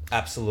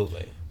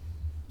 Absolutely.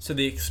 So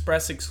the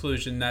express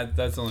exclusion, that's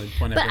the only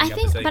point But I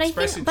bring up.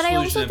 I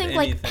also think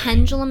like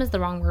pendulum is the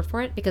wrong word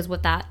for it, because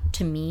what that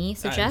to me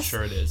suggests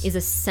sure it is. a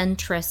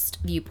centrist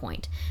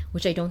viewpoint,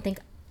 which I don't think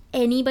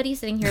anybody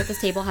sitting here at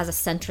this table has a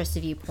centrist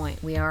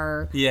viewpoint. We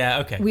are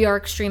Okay. we are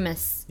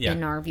extremists Yeah.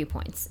 in our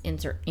viewpoints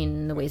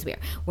in the ways we are.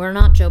 We're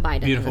not Joe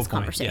Biden Beautiful in this point.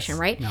 conversation, Yes.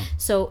 right? No.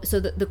 So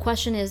the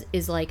question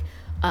is like,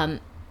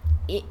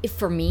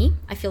 for me,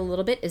 I feel a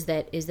little bit is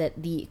that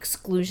the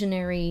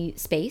exclusionary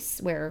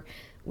space where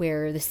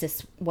the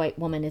cis white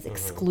woman is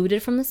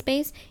excluded from the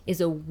space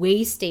is a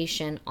way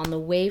station on the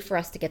way for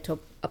us to get to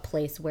a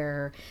place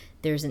where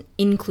there's an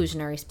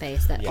inclusionary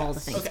space that all the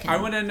Yes. things Okay, can.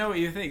 I want to know what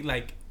you think.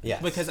 Like,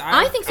 Yes. because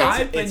I think so.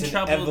 I've been It's an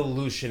troubled.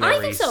 evolutionary I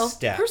think so,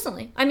 step.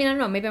 personally. I mean, I don't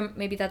know.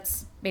 Maybe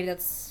that's.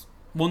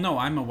 Well, no,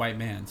 I'm a white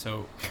man,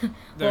 so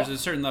there's Well- a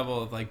certain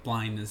level of like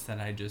blindness that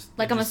I just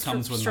Like it I'm a just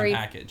comes with straight, my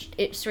package.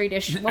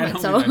 straight-ish I woman.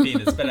 don't So mean my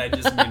penis, but I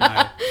just mean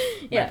my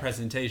Yeah.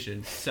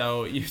 presentation.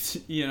 So you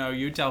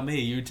tell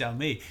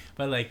me.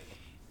 But like,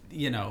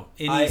 any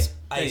I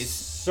space.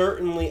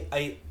 certainly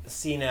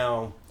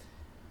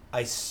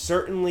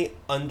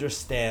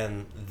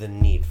understand the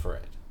need for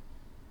it.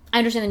 I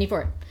understand the need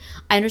for it.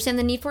 I understand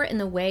the need for it in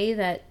the way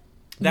that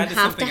That you is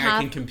have something to have.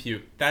 I can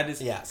compute. That is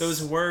Yes.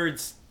 those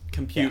words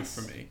compute Yes.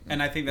 for me,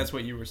 and I think that's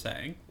what you were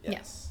saying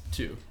Yes.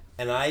 too.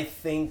 And I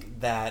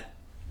think that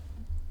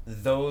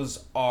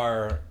those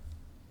are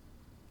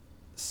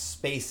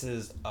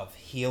spaces of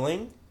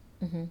healing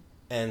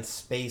and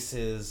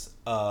spaces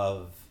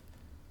of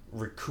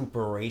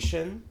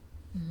recuperation.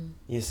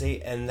 You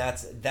see, and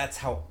that's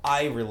how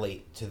I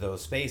relate to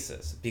those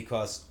spaces,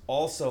 because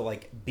also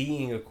like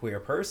being a queer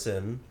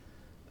person,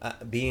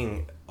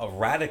 being a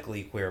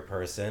radically queer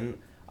person,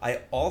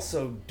 I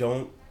also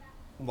don't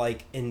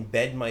like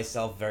embed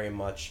myself very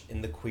much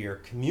in the queer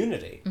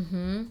community.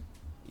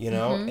 You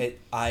know,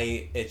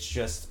 it's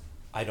just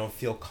I don't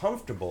feel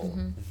comfortable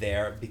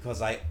there,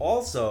 because I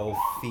also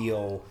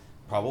feel,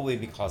 probably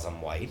because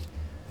I'm white,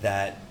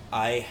 that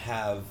I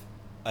have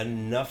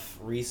enough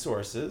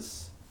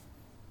resources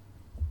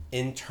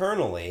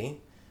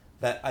internally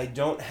that I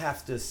don't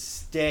have to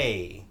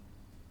stay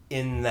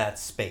in that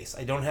space.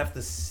 I don't have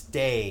to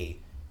stay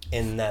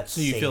in that So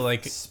you safe feel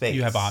like space.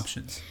 you have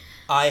options.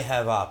 I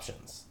have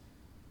options,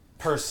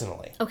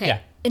 personally. Okay. Yeah.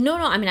 No.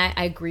 I mean,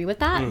 I agree with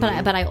that,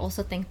 but I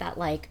also think that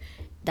like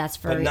that's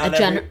But very not, a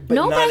gen-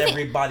 no, not but I think,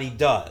 everybody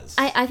does.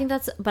 I think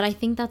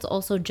that's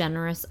also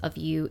generous of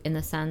you in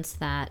the sense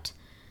that,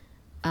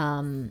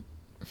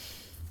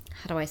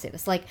 how do I say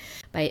this? Like,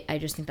 I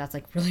just think that's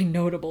like really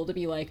notable to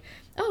be like,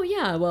 oh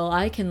yeah, well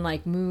I can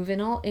like move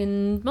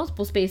in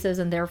multiple spaces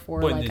and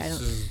therefore But like I it's,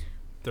 don't.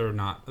 there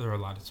are a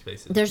lot of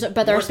spaces. There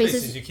are More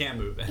spaces you can't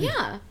move in.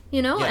 Yeah,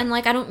 Yeah. and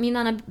like I don't mean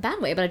that in a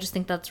bad way, but I just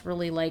think that's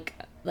really like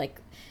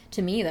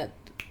to me that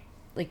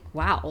like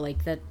wow,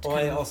 like that. Well,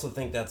 kind I of- also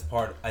think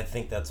I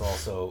think that's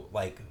also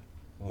like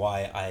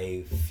why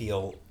I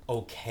feel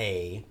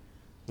okay,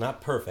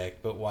 not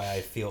perfect, but why I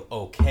feel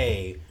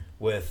okay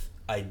with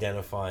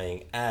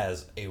identifying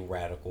as a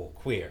radical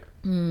queer.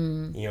 You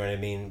know what I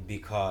mean?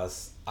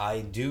 Because I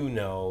do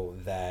know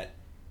that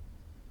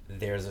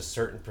there's a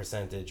certain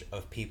percentage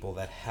of people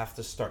that have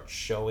to start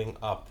showing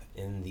up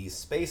in these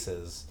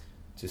spaces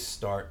to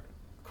start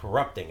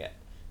corrupting it.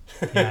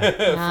 For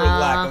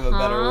lack of a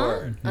better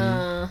word.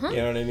 You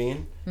know what I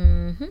mean?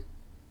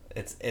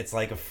 It's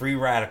like a free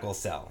radical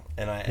cell,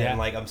 and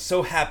I'm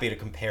so happy to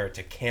compare it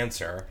to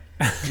cancer.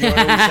 You know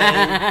what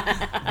I'm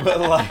saying? But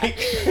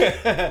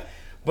like,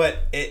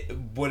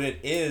 what it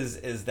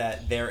is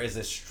that there is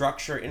a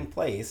structure in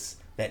place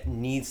that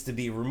needs to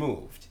be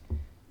removed.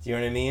 Do you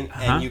know what I mean?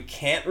 And you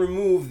can't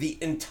remove the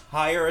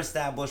entire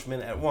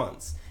establishment at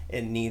once.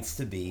 It needs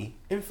to be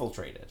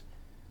infiltrated.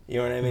 You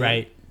know what I mean?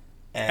 Right.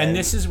 And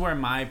this is where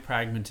my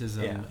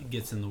pragmatism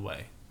gets in the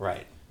way.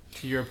 right.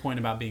 To your point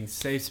about being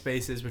safe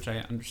spaces, which I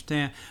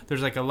understand,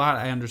 there's like a lot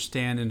I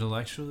understand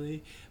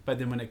intellectually, but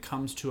then when it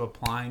comes to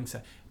applying,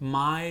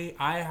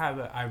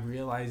 I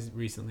realized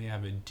recently I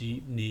have a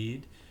deep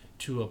need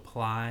to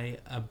apply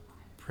a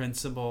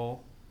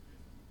principle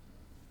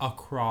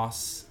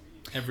across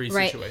every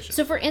situation.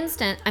 So for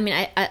instance, I mean,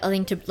 I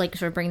think to like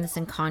sort of bring this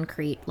in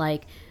concrete,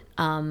 like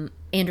Andrew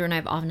and I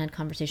have often had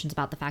conversations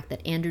about the fact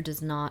that Andrew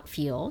does not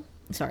feel,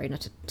 sorry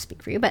not to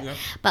speak for you, but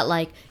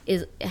like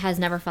has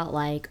never felt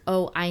like,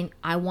 oh,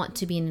 I want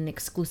to be in an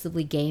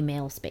exclusively gay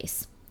male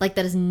space. Like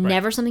that is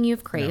never something you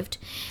have craved.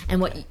 No.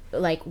 And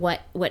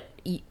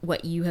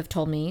what you have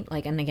told me,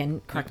 like, and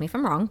again, correct me if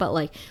I'm wrong, but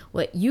like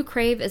what you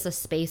crave is a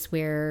space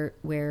where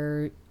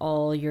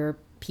all your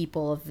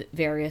people of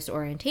various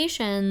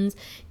orientations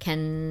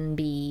can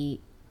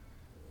be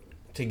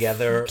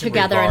together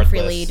and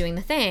freely doing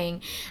the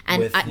thing,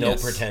 and with no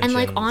pretensions. And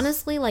like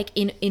honestly, like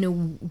in a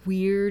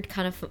weird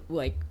kind of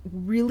like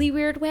really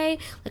weird way,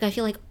 like I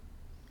feel like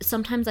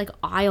sometimes like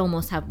I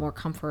almost have more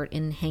comfort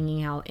in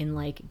hanging out in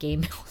like gay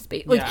male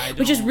space, like,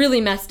 which is really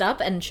messed up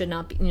and should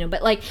not be,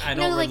 but like I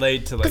don't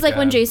relate to like because like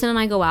when Jason and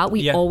I go out,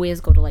 we always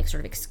go to like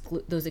sort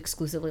of those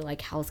exclusively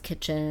like Hell's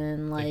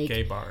Kitchen, like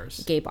gay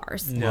bars.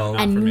 No,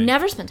 and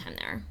never spend time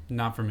there.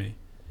 Not for me.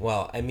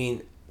 Well, I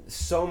mean,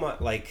 so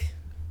much like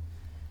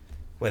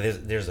Well,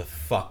 there's a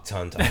fuck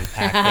ton to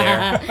unpack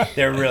there.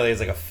 There really is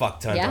like a fuck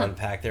ton to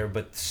unpack there,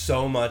 but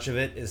so much of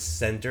it is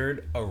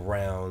centered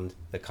around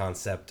the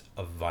concept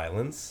of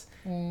violence.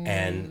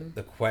 And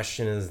the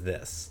question is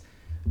this: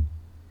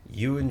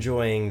 you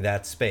enjoying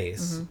that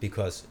space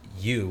because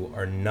you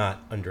are not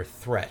under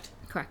threat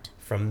Correct.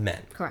 from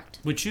men. Correct.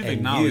 Which you've And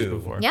acknowledged you-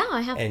 before. Yeah,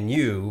 I have. And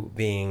you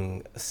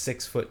being a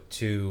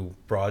 6'2",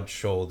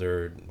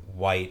 broad-shouldered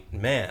white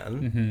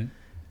man,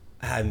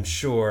 I'm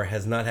sure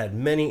has not had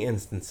many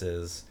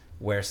instances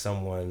where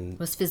someone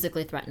Was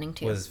physically threatening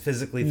to you. was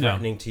physically No.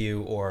 threatening to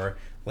you, or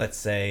let's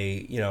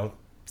say,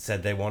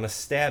 said they want to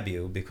stab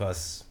you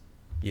because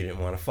you didn't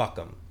want to fuck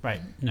them. Right.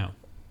 No.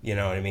 You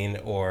know what I mean?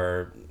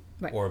 Or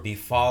Right. or be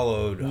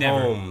followed Never.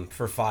 home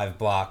for 5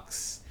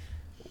 blocks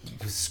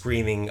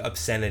screaming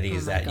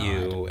obscenities Oh my at God.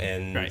 you,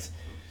 and Right.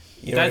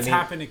 you know what I That's mean?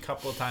 happened a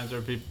couple of times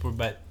where people,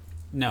 but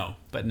no.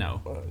 I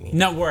mean-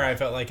 Not where I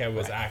felt like I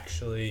was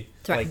actually.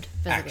 Threatened. like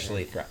physically.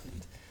 actually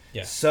threatened.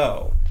 Yeah.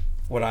 So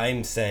what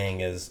I'm saying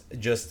is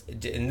just,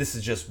 and this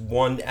is just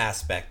one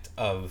aspect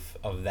of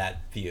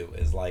that view,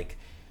 is like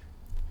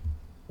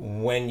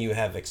when you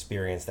have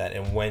experienced that,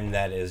 and when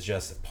that is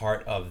just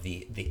part of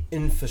the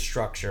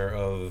infrastructure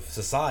of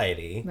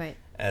society, Right.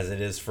 as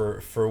it is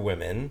for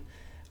women.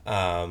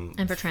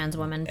 And for trans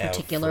women Yeah,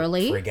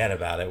 particularly. forget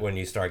about it when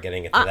you start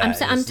getting into that. I'm It's-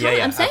 saying,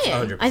 that's I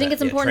 100%. think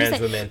it's important to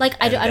trans say, women, like,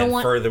 I and don't then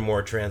want-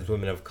 furthermore trans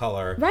women of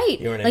color. Right.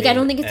 You know what Like, I I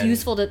don't mean? think it's And-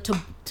 useful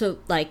to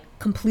like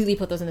completely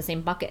put those in the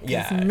same bucket. 'Cause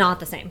Yeah. It's not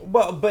the same.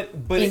 Well, but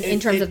In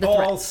terms it of the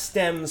all threat.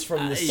 stems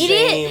from the It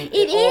same. is.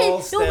 It all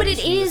is. No, but it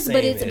stems from the is. But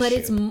same it's issue,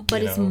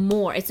 it's you know?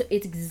 more. It's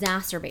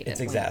exacerbated. It's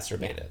when-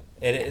 exacerbated.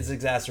 It is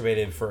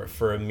exacerbated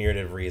for a myriad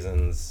of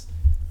reasons.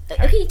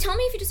 yeah. Okay, tell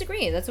me if you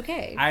disagree. That's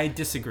okay. I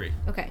disagree.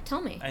 Okay,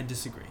 tell me. I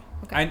disagree.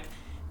 Okay.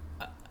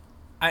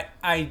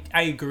 I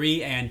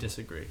agree and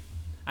disagree.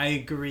 I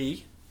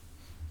agree.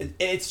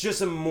 It's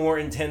just a more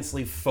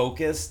intensely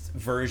focused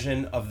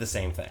version of the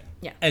same thing,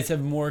 It's a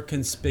more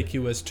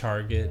conspicuous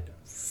target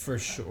for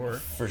sure.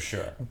 for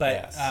sure. But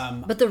yes.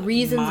 But the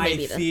reasons my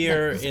maybe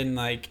fear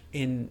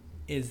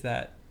is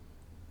that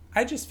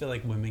I just feel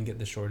like women get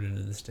the short end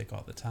of the stick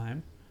all the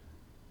time.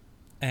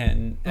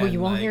 And well, you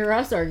won't like, hear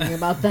us arguing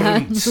about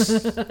that.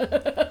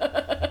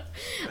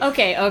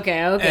 okay.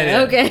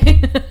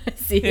 Anyway.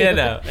 See you. You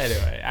know,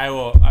 anyway, I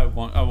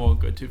won't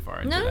go too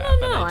far into No, that.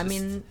 but no. I I just-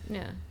 mean,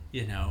 yeah.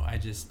 you know, I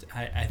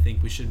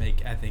think we should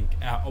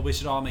we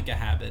should all make a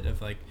habit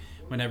of like,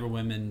 whenever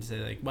women say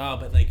like, wow,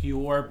 but like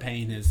your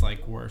pain is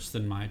like worse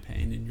than my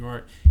pain,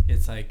 and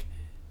it's like,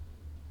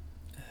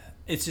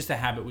 it's just a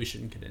habit we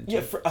shouldn't get into.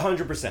 yeah, for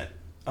 100%.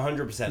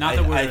 100%. Not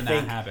that we're I in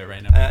think, that habit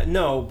right now.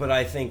 no, but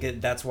I think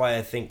that's why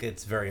I think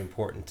it's very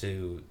important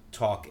to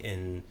talk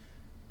in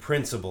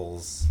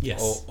principles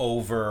Yes.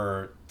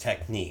 over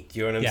technique.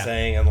 You know what I'm Yeah.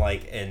 saying? And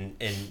like, and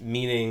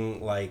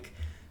meaning like,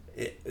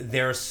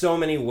 there are so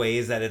many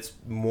ways that it's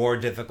more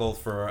difficult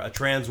for a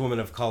trans woman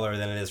of color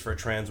than it is for a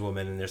trans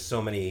woman, and there's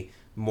so many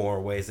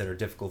more ways that are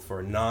difficult for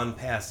a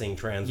non-passing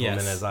trans Yes.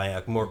 woman as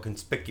a more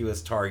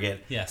conspicuous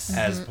target, Yes.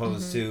 as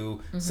opposed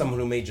to someone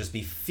who may just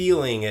be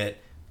feeling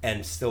it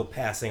and still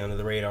passing under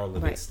the radar,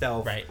 living Right.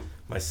 stealth. Right.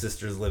 My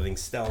sister's living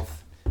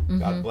stealth.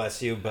 God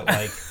bless you, but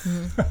like,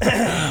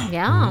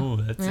 Yeah. Ooh,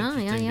 that's yeah,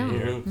 interesting yeah, to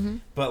yeah. hear.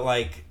 but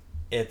like,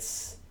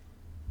 it's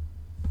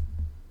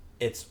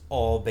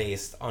all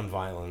based on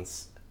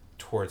violence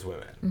towards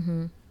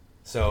women.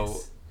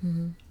 So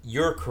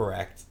you're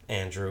correct,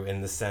 Andrew,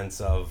 in the sense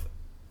of,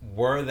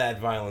 were that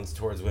violence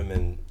towards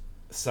women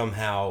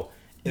somehow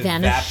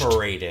Vanished.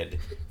 evaporated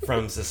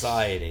from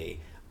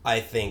society, I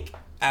think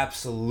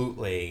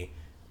absolutely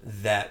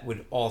that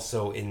would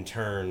also in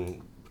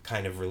turn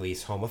kind of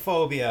release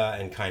homophobia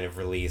and kind of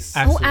release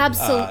Oh, Absolutely.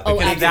 absolutely. Oh,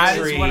 Because that is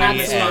absolutely. what I'm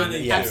Absolutely.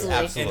 responding to.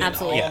 Absolutely. In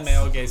Absolutely. all Yes.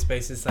 male gay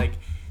spaces, like,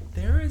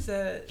 there is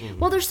a...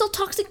 Well, there's still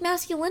toxic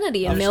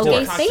masculinity in Of male course.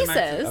 gay Toxic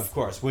spaces. Of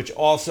course, which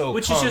also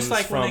Which is comes just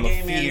like when a from gay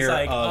a man is fear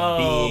like, of "Oh,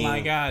 being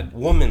my God."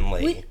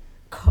 womanly.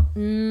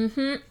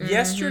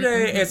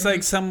 Yesterday, it's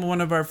like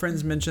one of our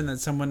friends mentioned that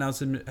someone else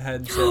had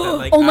said that,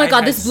 like, Oh my I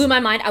god, had this blew my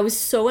mind. I was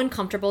so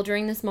uncomfortable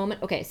during this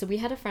moment. Okay, so we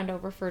had a friend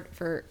over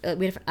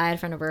I had a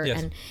friend over,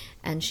 Yes.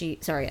 and she,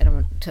 sorry, I don't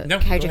want to No,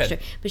 go hijack ahead. her,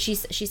 but she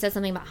said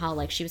something about how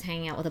like she was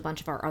hanging out with a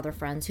bunch of our other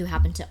friends who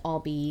happened to all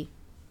be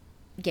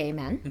gay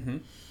men. Mm-hmm.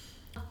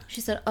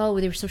 She said, "Oh,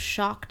 they were so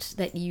shocked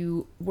that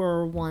you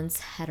were once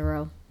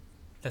hetero."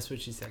 That's what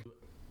she said.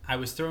 I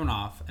was thrown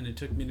off, and it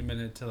took me a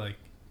minute to, like,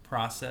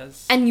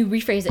 process. And you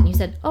rephrased it and you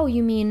said, "Oh,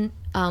 you mean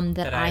that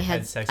That I've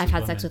had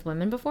sex with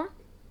women before?"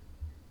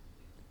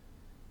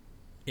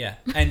 Yeah,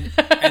 and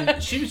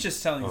she was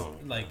just telling,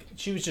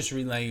 she was just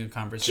relaying a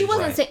conversation. She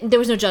wasn't saying there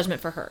was no judgment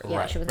for her. Yeah,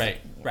 Right, she was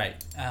Right.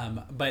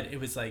 But it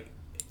was like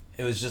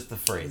It was just the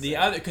phrase. the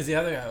other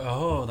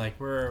guy, like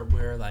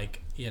we're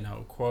like, you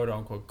know, quote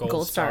unquote gold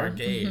Gold star star.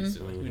 gays,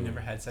 like, we never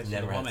had sex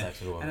Never with a had woman. sex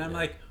with a woman, And I'm yeah.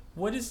 like,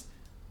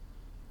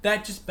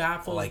 That just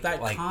baffles like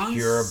that concept.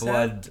 pure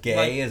blood gay.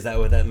 Like, is that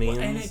what that means?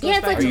 and it goes Yeah,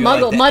 it's back like to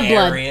muggle, the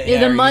mudblood. Aryan- You're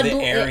the are you mud- the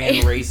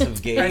Aryan race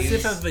of gays.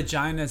 as if a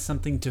vagina is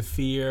something to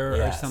fear or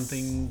Yes.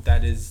 something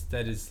that is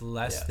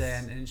less Yes.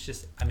 than, and it's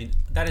just, I mean,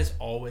 that has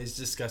always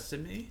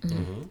disgusted me.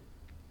 Mm-hmm.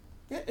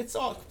 Yeah, it's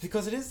all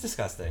because it is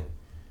disgusting.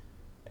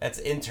 It's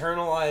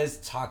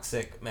internalized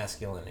toxic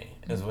masculinity,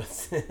 is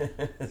what.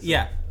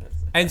 Yeah.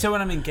 And so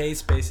when I'm in gay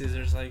spaces,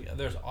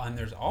 there's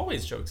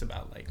always jokes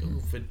about like, ooh,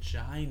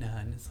 vagina,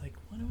 and it's like,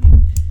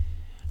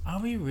 are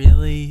we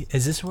really?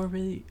 Is this where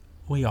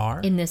we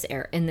are in this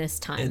era, in this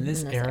time, in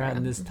this era,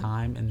 in this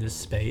time, in this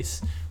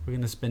space? We're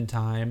gonna spend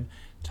time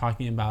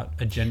talking about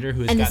a gender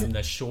who has And gotten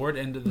the short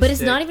end of the But stick.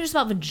 it's not even just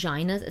about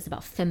vaginas; it's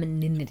about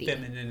femininity.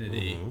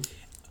 Femininity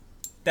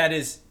that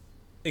is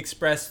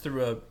expressed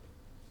through a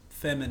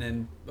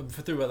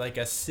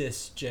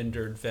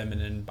cisgendered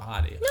feminine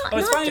body. Not-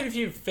 It's not fine ju- if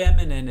you're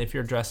feminine if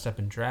you're dressed up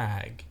in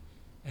drag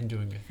and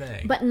doing your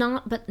thing, But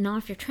not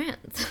if you're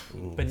trans.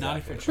 but not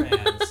if you're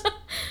trans.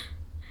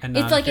 And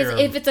not It's like you're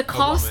if it's a woman.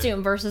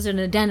 costume versus an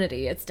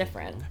identity, it's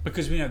different.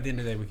 Because we know at the end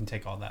of the day we can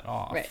take all that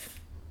off. Right.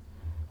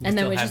 We And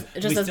then still we have-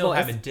 just we as still boys.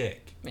 have a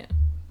dick. Yeah.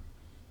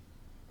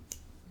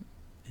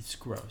 It's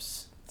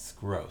gross. It's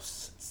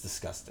gross. It's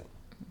disgusting.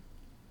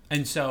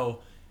 And so,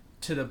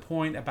 to the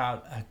point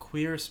about a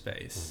queer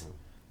space,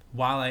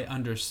 while I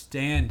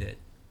understand it,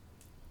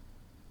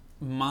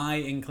 my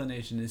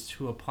inclination is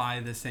to apply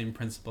the same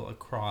principle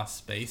across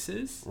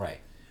spaces. Right.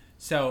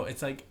 So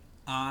it's like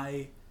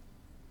I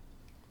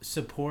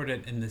support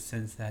it in the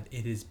sense that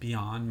it is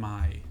beyond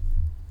my.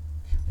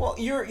 Well,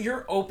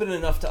 you're open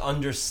enough to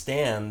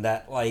understand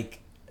that, like,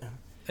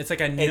 It's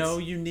like I know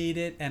you need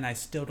it, and I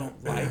still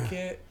don't like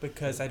it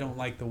because I don't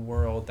like the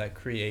world that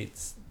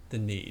creates the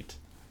need.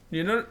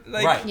 You know,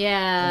 like Right.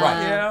 Yeah.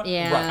 Right.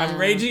 Yeah. Right. I'm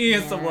raging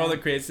against the Yeah. world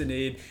that creates the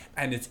need,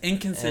 and it's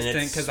inconsistent And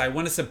it's- because I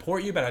want to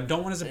support you, but I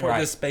don't want to support Right.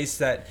 this space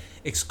that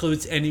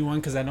excludes anyone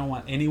because I don't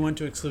want anyone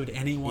to exclude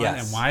anyone.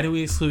 Yes. And why do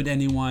we exclude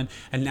anyone?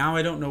 And now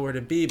I don't know where to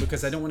be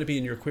because I don't want to be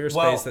in your queer space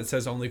Well- that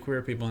says only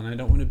queer people, and I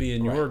don't want to be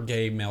in your Right.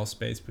 gay male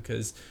space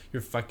because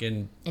you're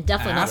fucking And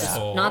definitely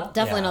asshole. not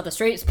Yeah. not the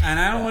straight space. And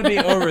I don't want to be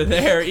over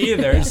there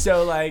either.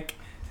 So like,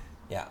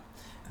 yeah.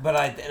 But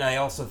I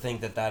also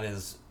think that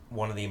is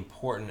one of the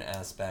important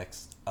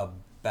aspects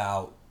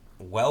about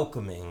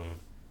welcoming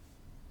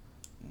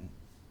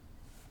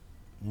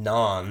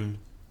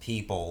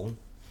non-people.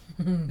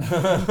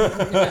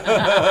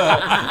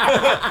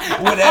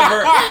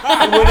 whatever.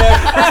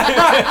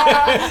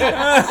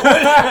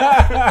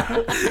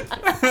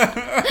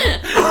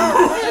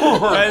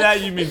 by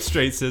that you mean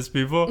straight cis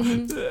people.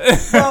 Well,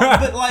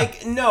 but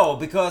like no,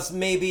 because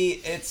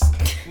maybe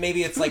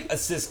it's like a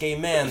cis gay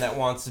man that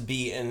wants to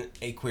be in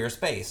a queer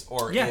space,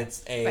 or Yeah.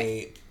 it's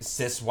a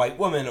cis white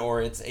woman,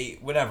 or it's a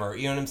whatever.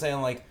 You know what I'm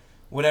saying? Like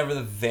whatever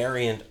the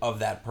variant of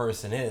that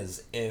person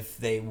is, if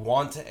they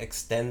want to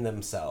extend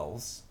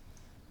themselves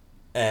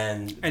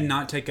and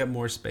not take up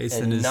more space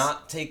than is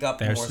not take up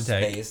more theirs to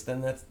take. space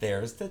than that's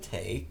theirs to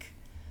take,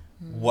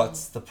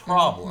 what's the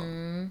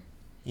problem?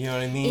 You know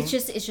what I mean? It's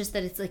just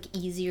that it's like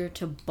easier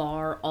to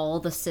bar all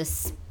the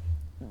cis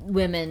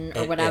women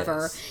or It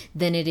whatever is.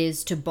 than it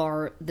is to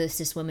bar the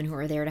cis women who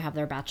are there to have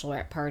their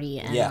bachelorette party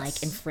and Yes.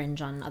 like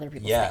infringe on other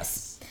people's Yes.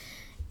 space.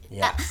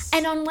 Yes.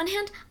 And on one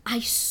hand, I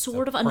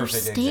sort of perfect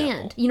understand.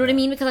 example. You know what I Yeah.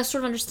 mean? Because I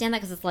sort of understand that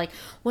because it's like,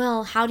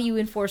 well, how do you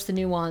enforce the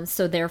nuance?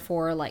 So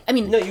therefore, like, I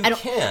mean, No, you I don't.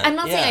 can't. I'm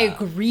not saying I Yeah.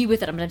 agree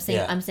with it. I'm saying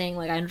Yeah. I'm saying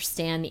like I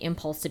understand the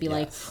impulse to be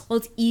like, Yes. well,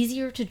 it's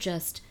easier to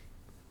just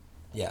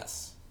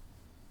Yes.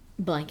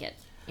 blanket.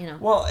 You know.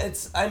 Well,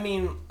 it's. I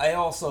mean, I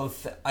also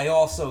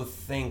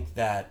think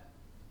that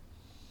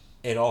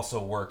it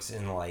also works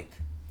in like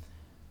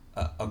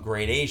a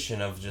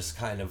gradation of just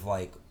kind of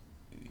like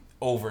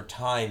over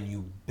time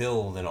you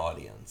build an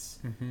audience.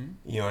 Mm-hmm.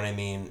 You know what I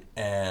mean?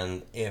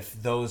 And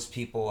if those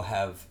people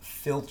have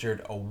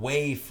filtered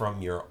away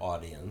from your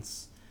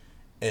audience,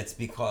 it's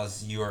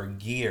because you're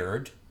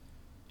geared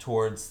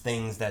towards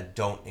things that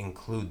don't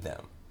include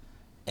them.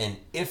 And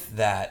if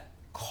that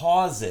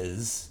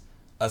causes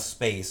a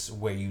space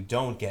where you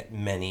don't get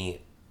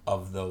many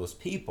of those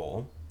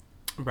people,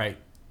 right.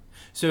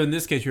 So in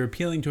this case, you're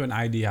appealing to an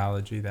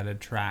ideology that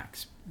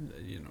attracts,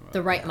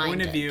 The right-minded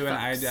point of view and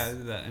folks.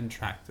 ideas that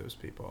attract those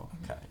people.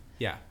 okay.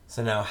 Yeah.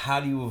 So now how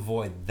do you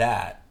avoid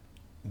that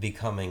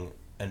becoming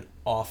an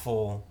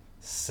awful,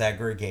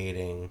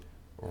 segregating,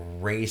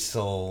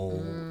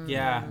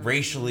 Yeah.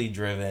 racially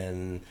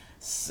driven,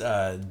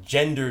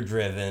 gender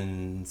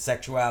driven,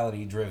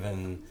 sexuality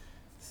driven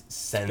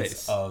sense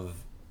Space. of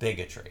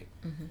bigotry?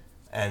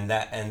 And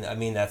I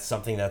mean that's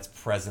something that's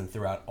present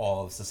throughout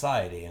all of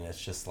society, and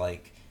it's just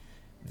like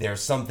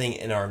there's something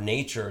in our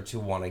nature to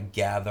want to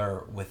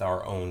gather with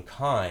our own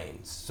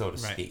kind, so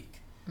to Right. speak.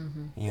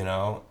 You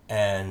know,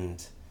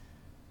 and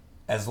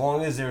as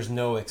long as there's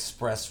no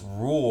express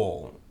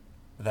rule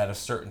that a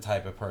certain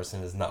type of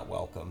person is not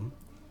welcome.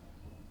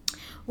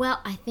 Well,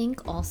 I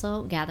think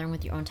also gathering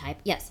with your own type.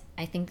 Yes,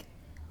 I think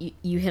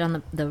you hit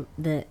on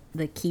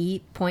the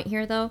key point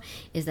here, though,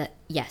 is that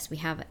yes, we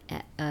have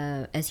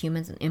as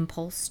humans an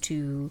impulse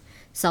to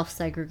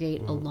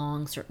self-segregate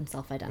along certain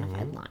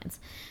self-identified lines.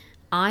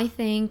 I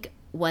think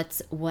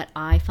what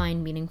I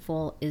find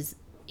meaningful is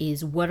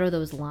what are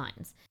those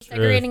lines?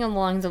 Segregating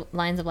along the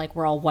lines of like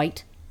we're all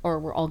white, or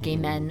we're all gay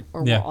men,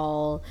 or we're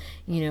all,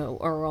 or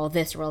we're all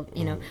this, or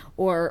we're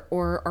all,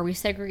 or are we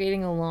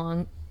segregating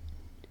along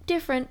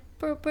different,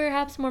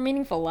 perhaps more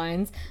meaningful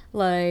lines,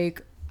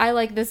 like I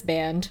like this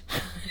band,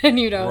 and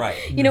you don't, right.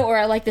 Or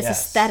I like this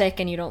aesthetic,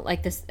 and you don't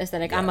like this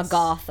aesthetic. I'm a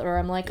goth, or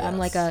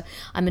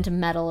I'm into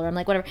metal, or I'm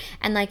like whatever.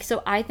 And like,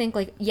 so I think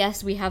like,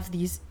 yes, we have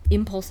these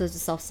impulses to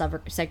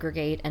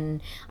self-segregate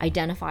and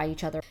identify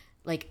each other.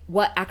 Like,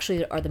 what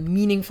actually are the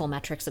meaningful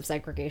metrics of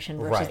segregation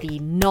versus the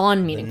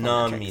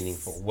non-meaningful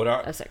metrics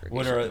of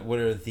segregation? What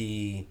are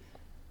the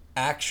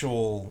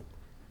actual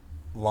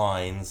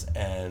lines,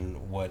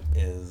 and what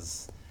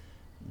is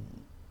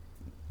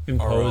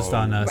imposed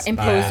on us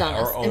by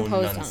our own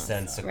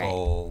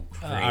nonsensical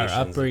our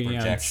upbringing,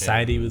 our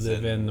society we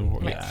live in.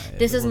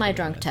 This is my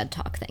drunk TED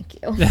talk. Thank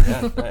you.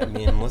 Yeah, I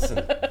mean,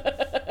 listen,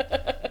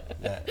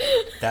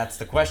 that's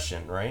the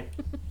question, right?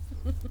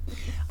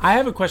 I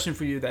have a question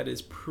for you that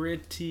is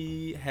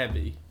pretty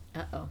heavy.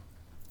 Uh-oh.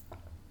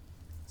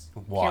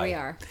 Why? Here we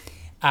are.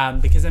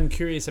 Because I'm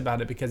curious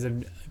about it. Because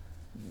I'm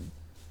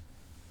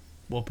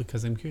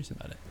curious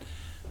about it.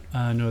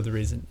 No other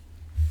reason.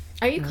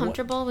 Are you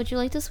comfortable? Would you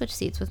like to switch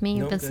seats with me?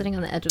 You've been good. sitting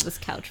on the edge of this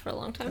couch for a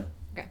long time.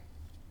 Okay.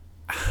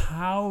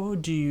 How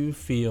do you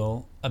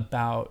feel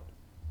about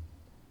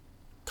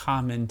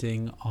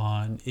commenting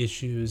on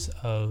issues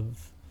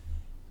of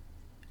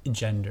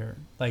gender?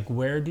 Like,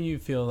 where do you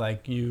feel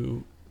like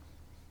you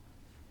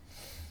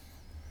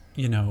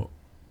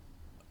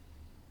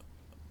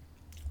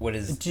What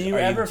is? Do you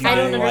ever? I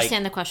don't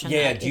understand the question.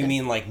 Yeah. Do you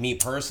mean like me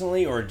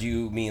personally, or do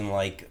you mean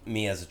like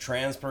me as a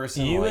trans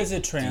person? You like, as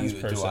a trans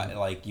person. Do I,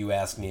 like, you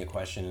ask me a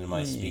question, and am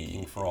I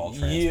speaking for all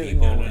trans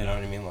people? No. You know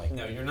what I mean? Like,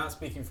 no, you're not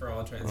speaking for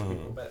all trans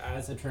people. But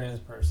as a trans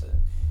person,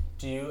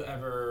 do you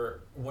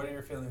ever? What are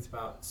your feelings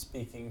about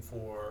speaking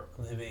for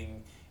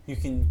living? You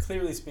can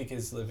clearly speak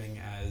as living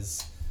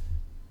as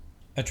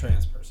a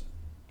trans person.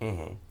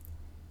 Mm-hmm.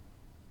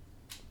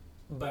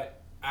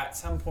 But at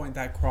some point,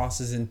 that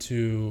crosses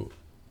into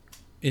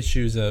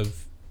issues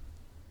of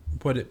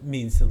what it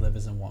means to live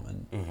as a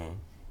woman. Mm-hmm.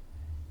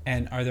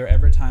 And are there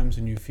ever times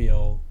when you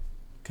feel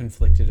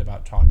conflicted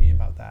about talking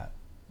about that?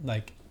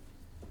 Like,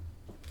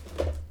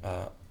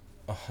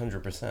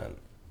 100%.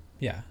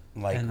 Yeah.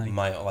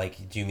 Do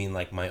you mean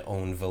like my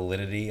own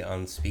validity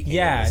on speaking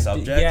Yeah, on the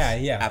subject?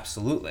 yeah.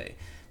 Absolutely.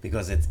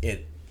 Because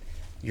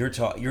you're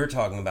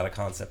talking about a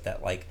concept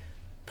that like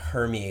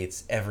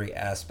permeates every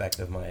aspect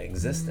of my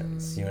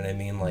existence. You know what I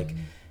mean? Like,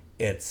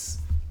 it's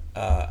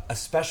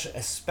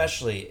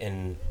especially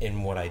in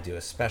what I do,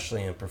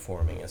 especially in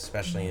performing,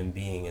 especially in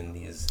being in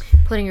these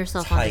putting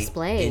yourself tight, on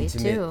display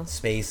intimate too.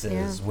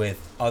 spaces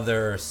with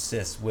other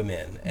cis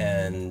women,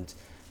 and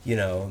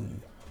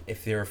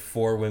if there are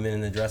 4 women in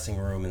the dressing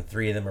room and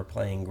 3 of them are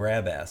playing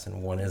grab ass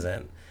and 1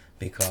 isn't,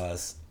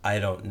 because I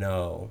don't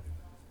know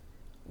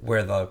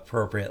where the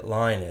appropriate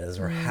line is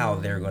or how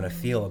they're going to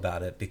feel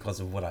about it because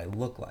of what I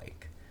look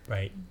like.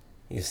 Right.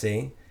 You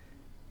see?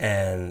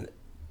 And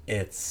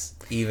it's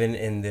even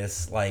in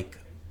this like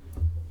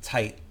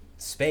tight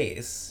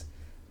space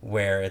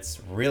where it's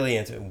really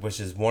intimate,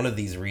 which is one of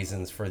these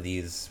reasons for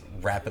these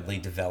rapidly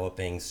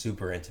developing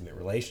super intimate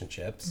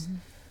relationships.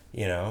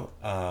 There's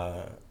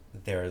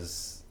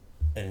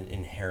an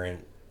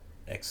inherent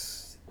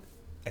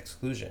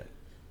exclusion.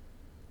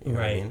 You know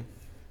what I mean?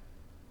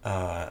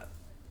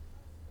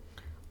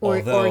 Or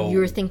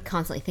you're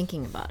constantly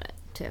thinking about it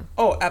too.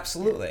 Oh,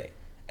 absolutely.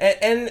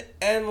 And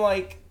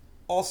like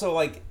also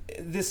like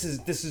this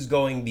is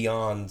going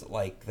beyond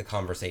like the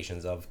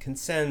conversations of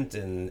consent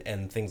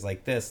and things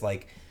like this.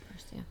 Like,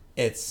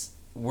 it's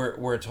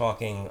we're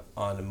talking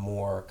on a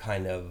more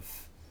kind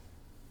of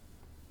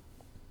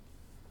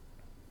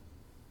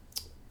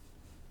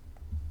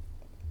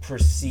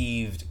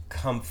perceived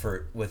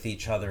comfort with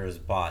each other's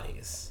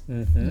bodies.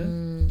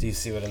 Mm-hmm. Do you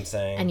see what I'm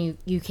saying? And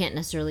you can't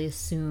necessarily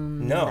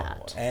assume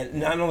that. And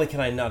not only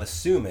can I not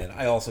assume it,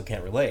 I also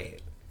can't relate.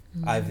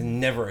 I've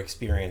never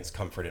experienced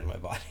comfort in my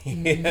body. Do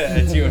you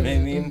know what I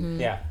mean?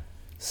 Yeah.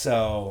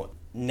 So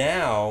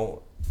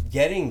now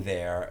getting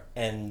there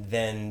and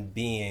then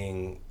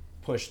being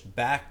pushed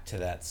back to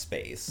that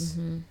space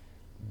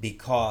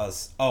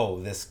because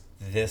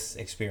this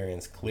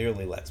experience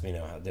clearly lets me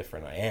know how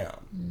different I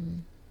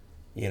am.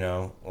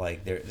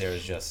 Like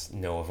there's just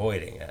no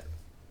avoiding it.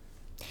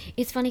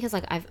 It's funny because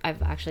like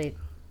I've actually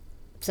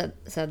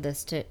said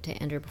this to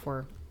Andrew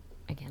before.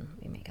 Again,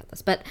 we may cut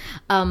this, but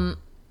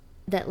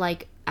that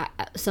like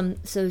so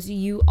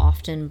you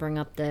often bring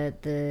up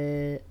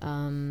the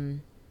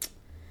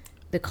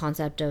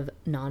concept of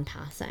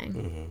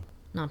non-passing,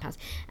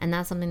 and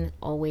that's something that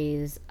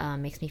always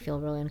makes me feel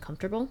really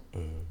uncomfortable.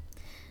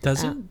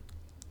 Does it?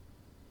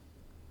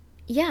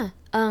 Yeah.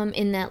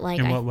 In that like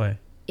in what way?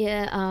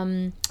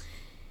 Yeah.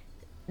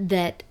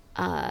 That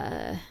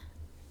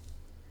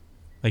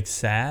Like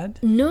sad?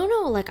 No,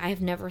 like I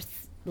had never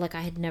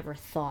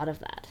thought of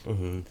that.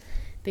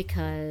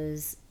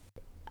 Because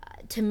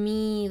to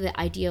me, the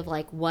idea of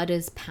like what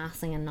is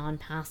passing and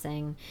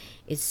non-passing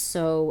is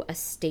so a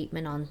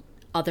statement on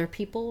other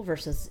people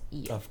versus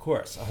you. Of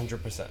course,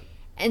 100%.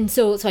 And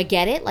so I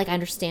get it. Like I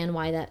understand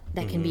why that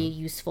can be a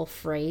useful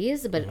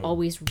phrase, but it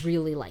always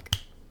really like,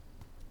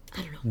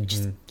 I don't know.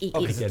 Just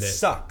Because it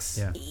sucks.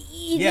 Yeah.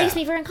 it makes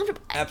me very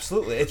uncomfortable.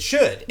 Absolutely, it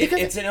should. Because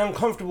It's an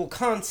uncomfortable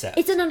concept.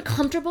 It's an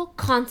uncomfortable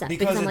concept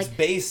because I'm it's like,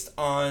 based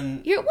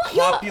on You're-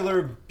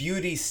 popular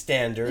beauty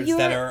standards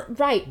that are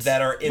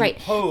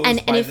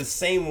imposed by the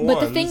same ones.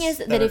 But the thing is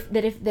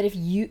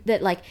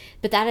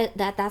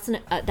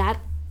that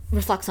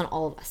reflects on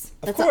all of us.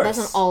 That's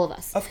on all of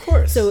us. Of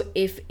course. So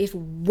if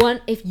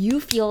you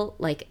feel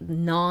like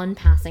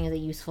non-passing is a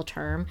useful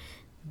term,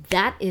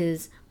 that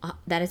is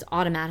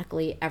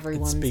automatically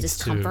everyone's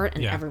discomfort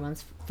and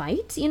everyone's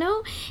fight, you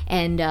know,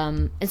 and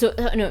so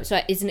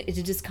it's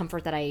a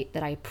discomfort that I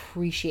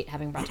appreciate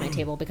having brought to my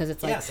table, because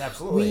it's like, yes,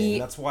 absolutely,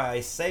 and that's why I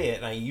say it,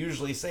 and I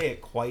usually say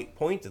it quite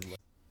pointedly.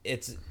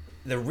 It's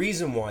the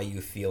reason why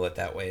you feel it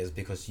that way is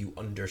because you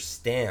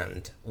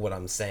understand what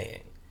I'm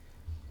saying.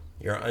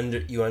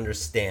 You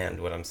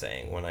understand what I'm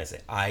saying when I say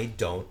I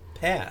don't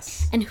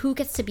pass. And who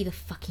gets to be the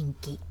fucking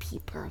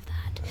gatekeeper of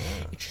that?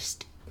 It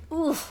just.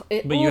 But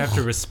you have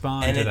to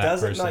respond to that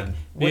person.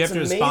 You have to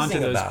respond to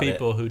those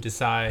people who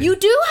decide. You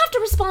do have to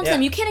respond to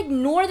them. You can't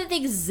ignore that they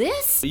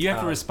exist. You have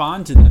to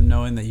respond to them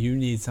knowing that you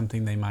need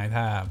something they might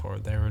have, or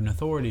they're an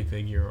authority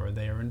figure, or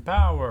they're in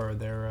power, or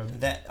they're a...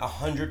 That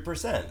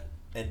 100%.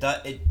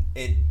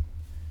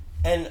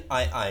 And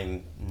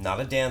I'm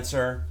not a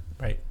dancer.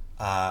 Right.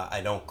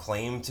 I don't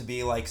claim to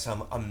be like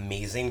some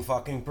amazing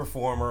fucking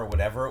performer or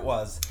whatever it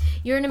was.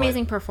 You're an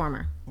amazing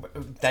performer.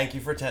 Thank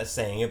you for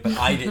saying it, but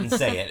I didn't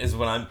say it, is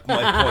what my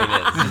point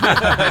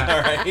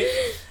is.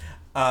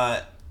 All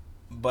right?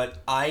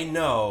 But I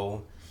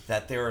know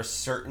that there are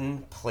certain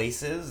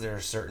places, there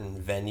are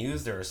certain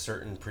venues, there are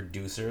certain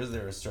producers,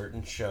 there are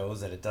certain shows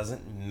that it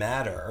doesn't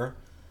matter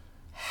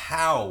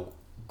how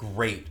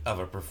great of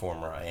a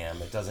performer I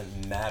am. It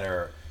doesn't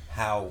matter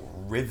how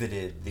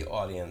riveted the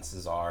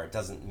audiences are. It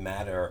doesn't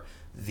matter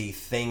the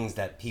things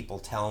that people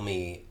tell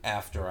me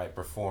after I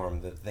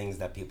perform, the things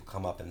that people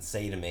come up and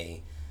say to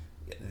me,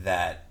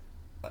 that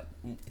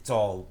it's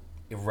all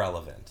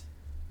irrelevant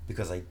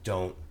because I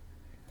don't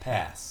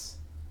pass.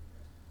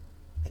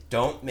 I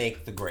don't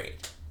make the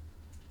grade.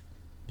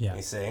 Yeah.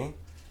 You see?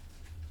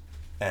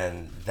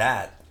 And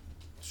that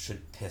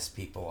should piss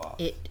people off.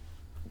 It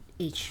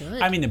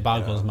should. I mean, it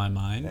boggles my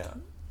mind. Yeah.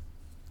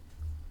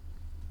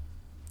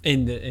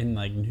 In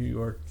like New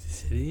York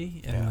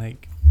City, and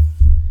like,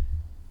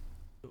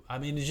 I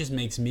mean, it just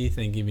makes me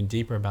think even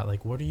deeper about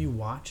like, what are you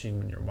watching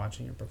when you're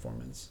watching your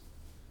performance?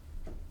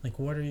 Like,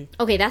 what are you?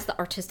 Okay, that's the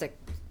artistic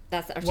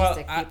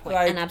viewpoint,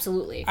 and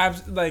absolutely.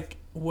 Like,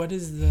 what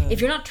is the? If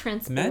you're not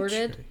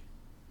transported, metric?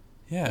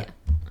 Yeah.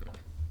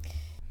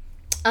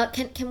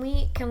 Can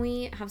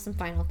we have some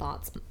final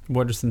thoughts?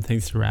 What are some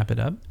things to wrap it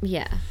up?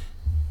 Yeah.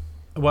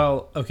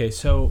 Well, okay,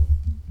 so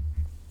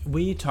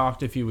we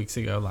talked a few weeks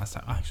ago, last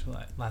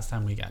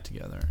time we got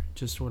together,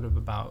 just sort of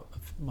about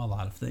a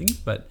lot of things,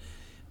 but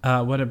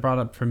what it brought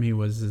up for me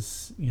was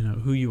this,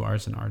 who you are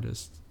as an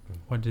artist,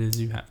 what it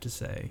is you have to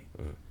say.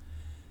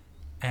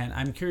 And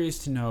I'm curious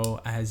to know,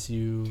 as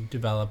you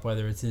develop,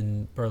 whether it's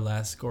in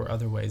burlesque or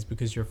other ways,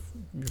 because you're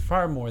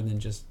far more than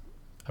just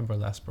a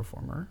burlesque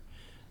performer.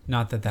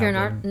 Not that you're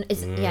an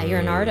you're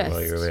an artist.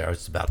 Well, I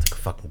was about to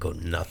fucking go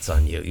nuts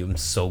on you. I'm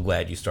so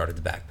glad you started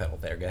the backpedal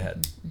there. Go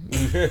ahead.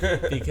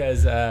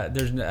 Because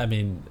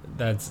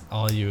that's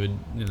all you would,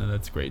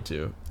 that's great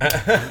too.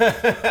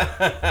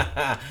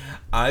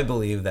 I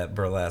believe that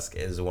burlesque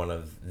is one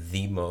of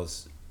the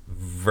most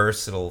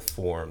versatile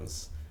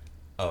forms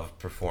of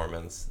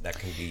performance that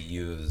can be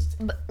used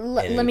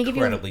let me give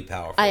you incredibly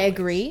powerful. I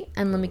agree,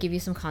 and let me give you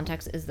some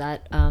context. Is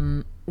that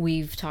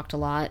we've talked a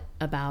lot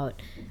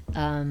about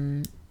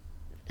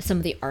some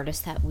of the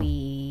artists that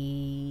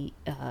we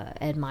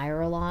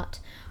admire a lot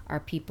are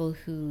people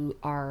who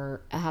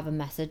have a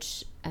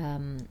message,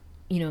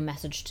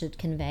 message to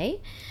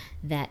convey,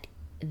 that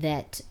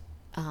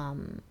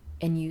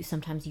and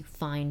sometimes you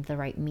find the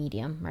right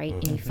medium, right?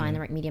 And you find the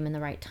right medium in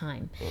the right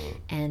time.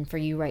 And for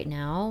you right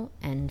now,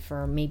 and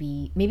for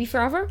maybe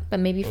forever, but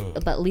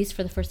but at least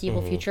for the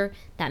foreseeable future,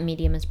 that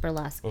medium is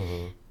burlesque.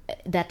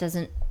 That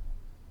doesn't,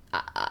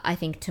 I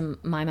think, to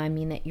my mind,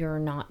 mean that you're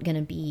not going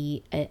to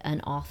be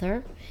an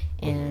author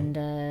and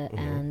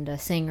a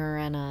singer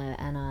and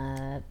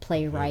a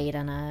playwright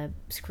and a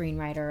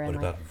screenwriter. What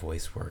about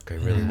voice work? I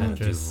really want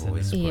to do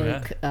voice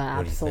work.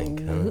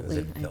 Absolutely. Is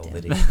it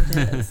velvety?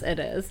 It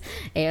is.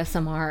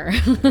 ASMR.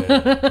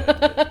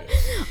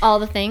 All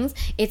the things.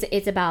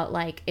 It's about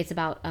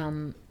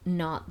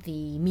not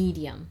the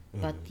medium,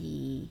 but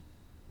the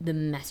the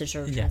message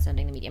sort of Yeah.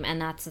 transcending the medium, and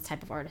that's the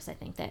type of artist I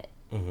think that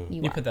you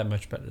You are. put that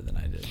much better than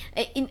I did.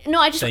 No,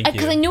 I just Thank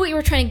because you. I knew what you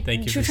were trying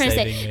Thank you to for say.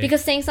 saving me.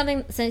 Because saying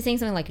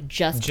something like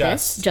just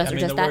this, I just mean,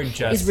 or just the word that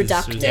just is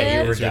reductive.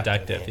 Yeah, you're is reductive,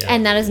 reductive. yeah. Yeah.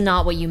 And that is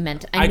not what you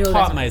meant. I know caught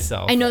that's not-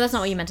 myself. I know that's not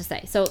what you meant to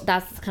say. So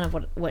that's kind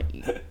of what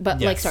you. But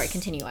like, Yes. sorry,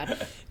 continue,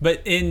 Ed.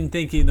 But in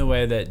thinking the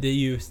way that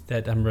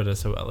that Amrita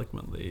so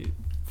eloquently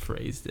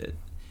phrased it,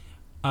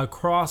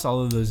 across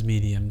all of those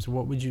mediums,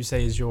 what would you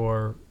say is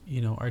your,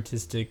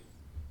 artistic?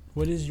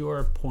 What is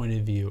your point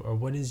of view, or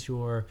what is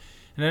your?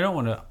 And I don't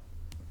want to,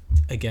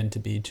 again, to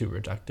be too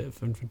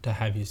reductive and to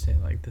have you say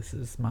like, this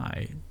is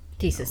my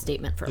Thesis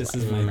statement for this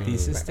life. is my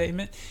thesis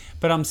statement.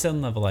 But on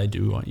some level, I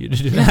do want you to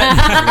do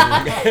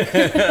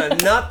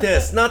that. Not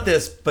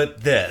this,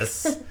 but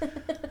this.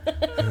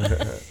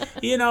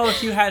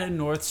 If you had a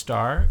North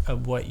Star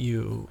of what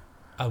you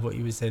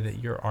would say that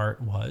your art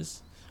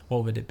was,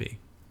 what would it be?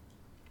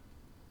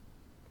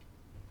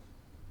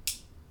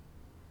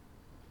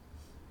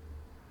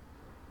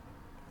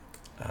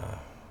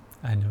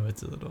 I know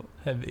it's a little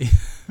heavy.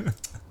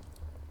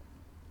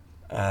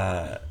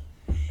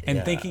 And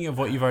Yeah. thinking of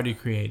what you've already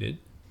created,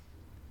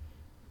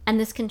 And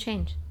this can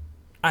change.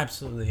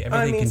 absolutely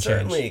everything can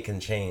certainly change. it can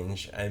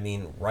change. I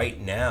mean, right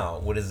now,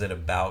 what is it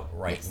about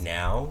right Yes.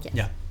 now? Yes.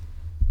 Yeah.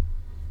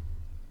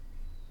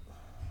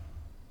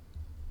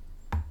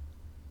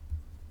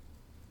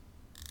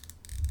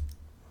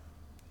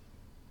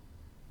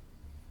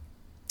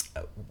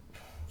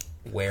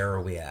 Where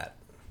are we at?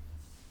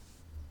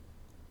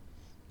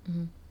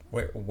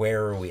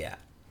 Where are we at?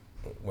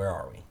 Where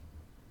are we?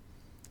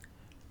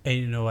 And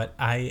you know what?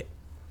 I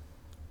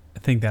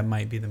think that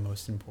might be the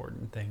most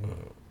important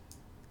thing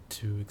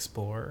to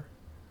explore.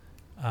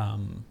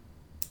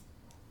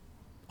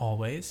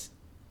 Always.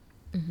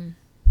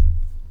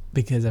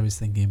 Because I was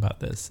thinking about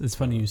this. It's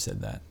funny you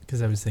said that,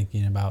 because I was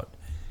thinking about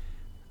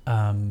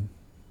I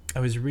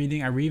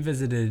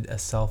revisited a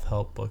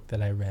self-help book that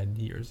I read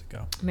years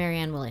ago.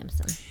 Marianne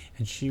Williamson.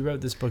 And she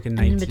wrote this book in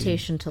An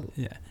invitation to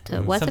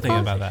what's it something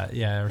called? about that.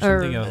 Yeah, or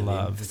something Or- about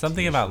love.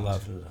 Something about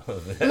love.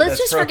 Let's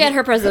just forget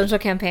her presidential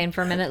campaign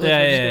for a minute. Let's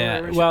just go Yeah.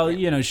 where Well,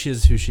 she- she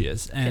is who she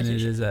is, and She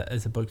it is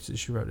is a book that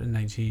she wrote in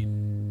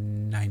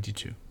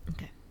 1992.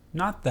 Okay.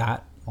 Not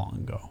that long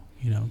ago,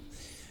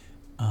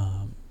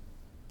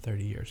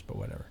 30 years, but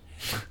whatever.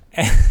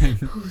 And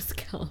Who's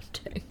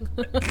counting?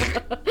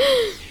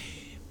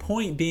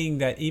 point being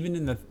that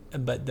even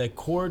but the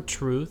core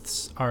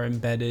truths are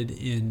embedded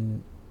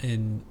in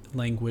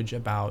language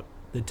about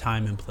the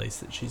time and place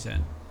that she's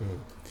in.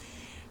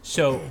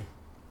 So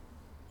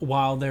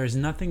while there is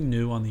nothing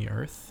new on the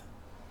earth,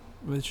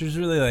 which is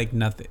really like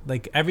nothing,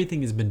 like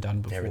everything has been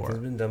done before. Everything's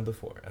been done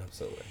before,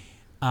 absolutely.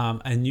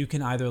 And you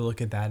can either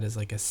look at that as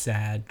like a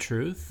sad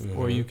truth,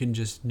 or you can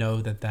just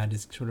know that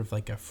is sort of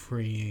like a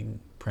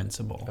freeing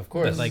principle. Of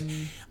course. That, like,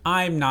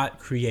 I'm not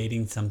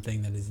creating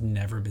something that has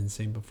never been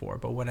seen before,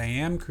 but what I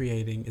am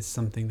creating is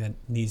something that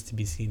needs to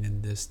be seen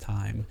in this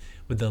time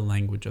with the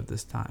language of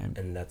this time.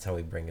 And that's how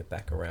we bring it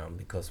back around,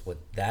 because what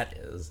that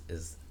is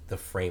the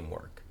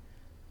framework.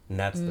 And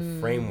that's the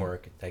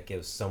framework that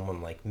gives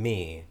someone like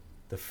me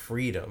the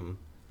freedom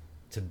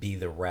to be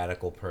the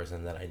radical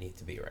person that I need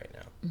to be right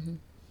now.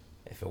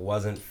 If it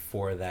wasn't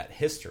for that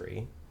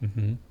history,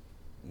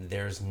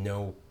 there's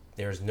no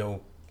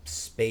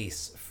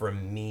space for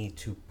me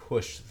to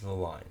push the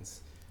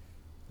lines.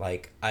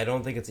 Like, I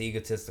don't think it's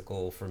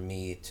egotistical for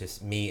me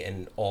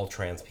and all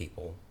trans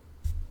people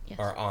Yes.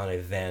 are on a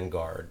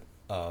vanguard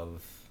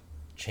of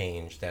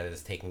change that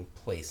is taking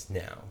place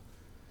now.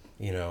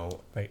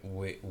 Right.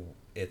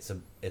 It's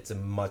a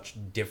much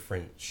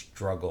different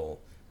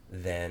struggle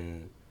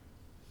than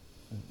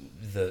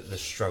the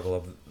struggle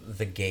of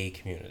the gay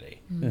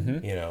community,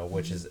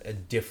 which is a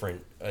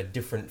different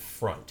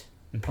front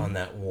on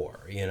that war.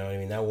 You know what I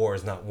mean? That war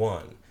is not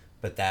won,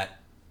 but that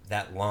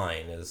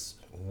line is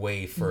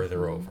way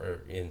further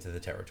over into the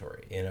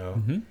territory, and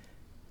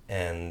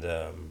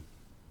I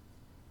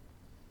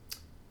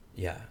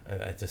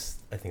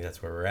think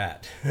that's where we're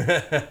at.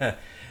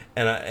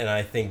 and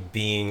I think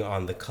being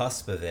on the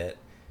cusp of it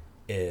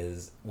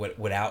is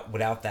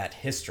without that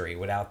history,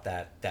 without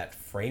that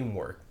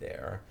framework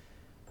there,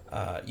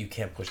 you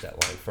can't push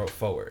that line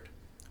forward.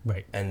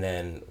 Right. And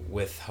then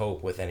with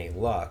hope, with any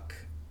luck,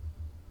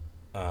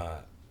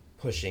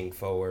 pushing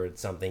forward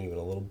something even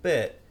a little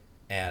bit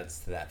adds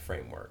to that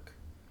framework.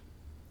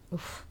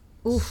 Oof.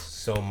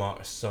 So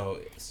much, so.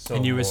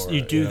 And you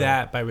more, do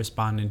that by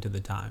responding to the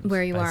times.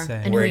 Where you by are,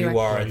 saying- and where who you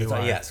are at the you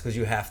time. are. Yes, because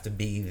you have to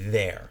be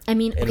there. I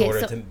mean, in okay, order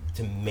so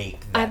to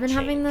make that I've been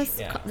having change. this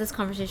Yeah. this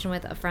conversation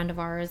with a friend of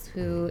ours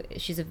who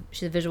she's a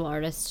visual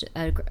artist,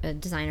 a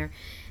designer,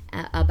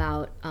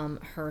 about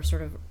her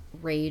sort of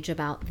rage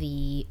about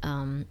the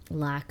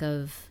lack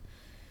of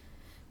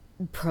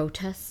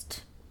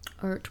protest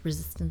art,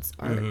 resistance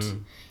art,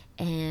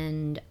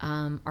 and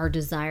our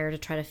desire to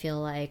try to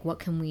feel like, what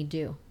can we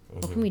do?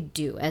 What can we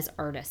do as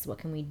artists? What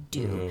can we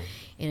do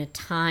in a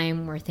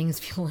time where things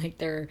feel like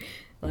they're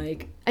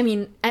like, I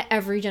mean,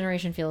 every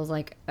generation feels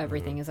like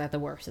everything is at the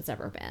worst it's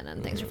ever been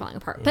and things are falling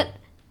apart. But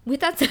with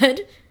that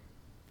said,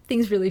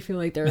 things really feel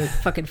like they're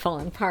fucking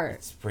falling apart.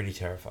 It's pretty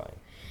terrifying.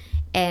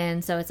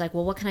 And so it's like,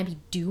 well, what can I be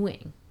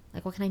doing?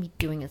 Like, what can I be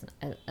doing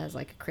as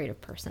like a creative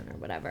person or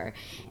whatever?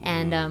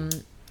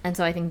 And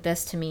so I think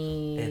this to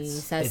me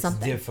says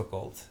something. It's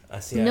difficult. I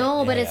see.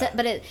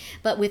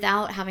 But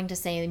without having to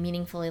say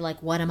meaningfully,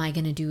 like, what am I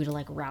going to do to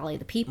like rally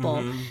the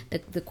people?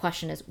 The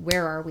question is,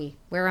 where are we?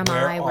 Where am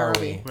I? Where are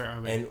we? Where are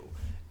we? And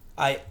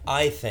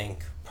I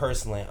think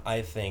personally,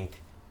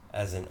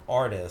 as an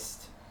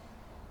artist,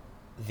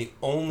 the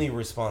only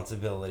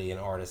responsibility an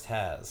artist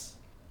has,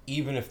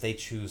 even if they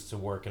choose to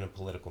work in a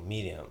political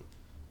medium,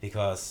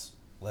 because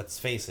let's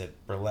face it,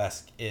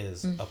 burlesque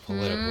is a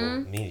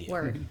political medium.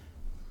 Word.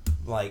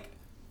 Like,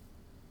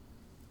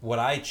 what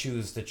I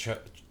choose to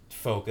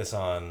focus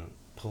on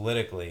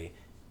politically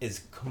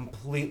is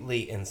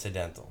completely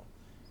incidental.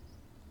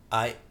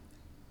 I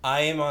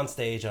am on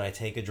stage and I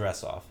take a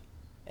dress off,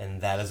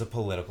 and that is a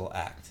political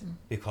act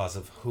because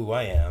of who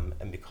I am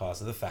and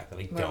because of the fact that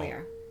I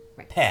don't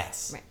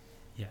pass. Right.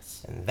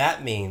 Yes. And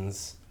that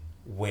means,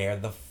 where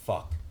the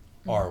fuck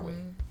are we?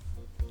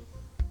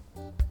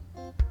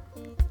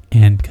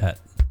 And cut.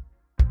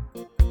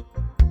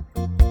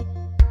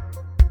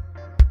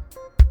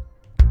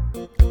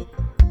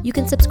 You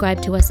can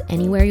subscribe to us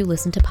anywhere you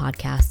listen to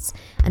podcasts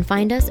and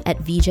find us at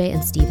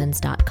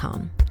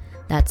vjandstevens.com.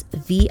 That's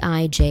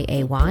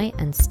VIJAY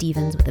and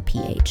Stevens with a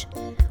PH.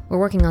 We're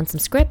working on some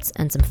scripts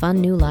and some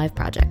fun new live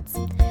projects.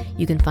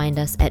 You can find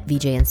us at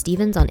VJ and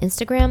Stevens on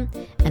Instagram,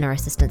 and our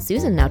assistant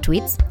Susan now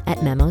tweets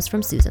at Memos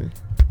from Susan.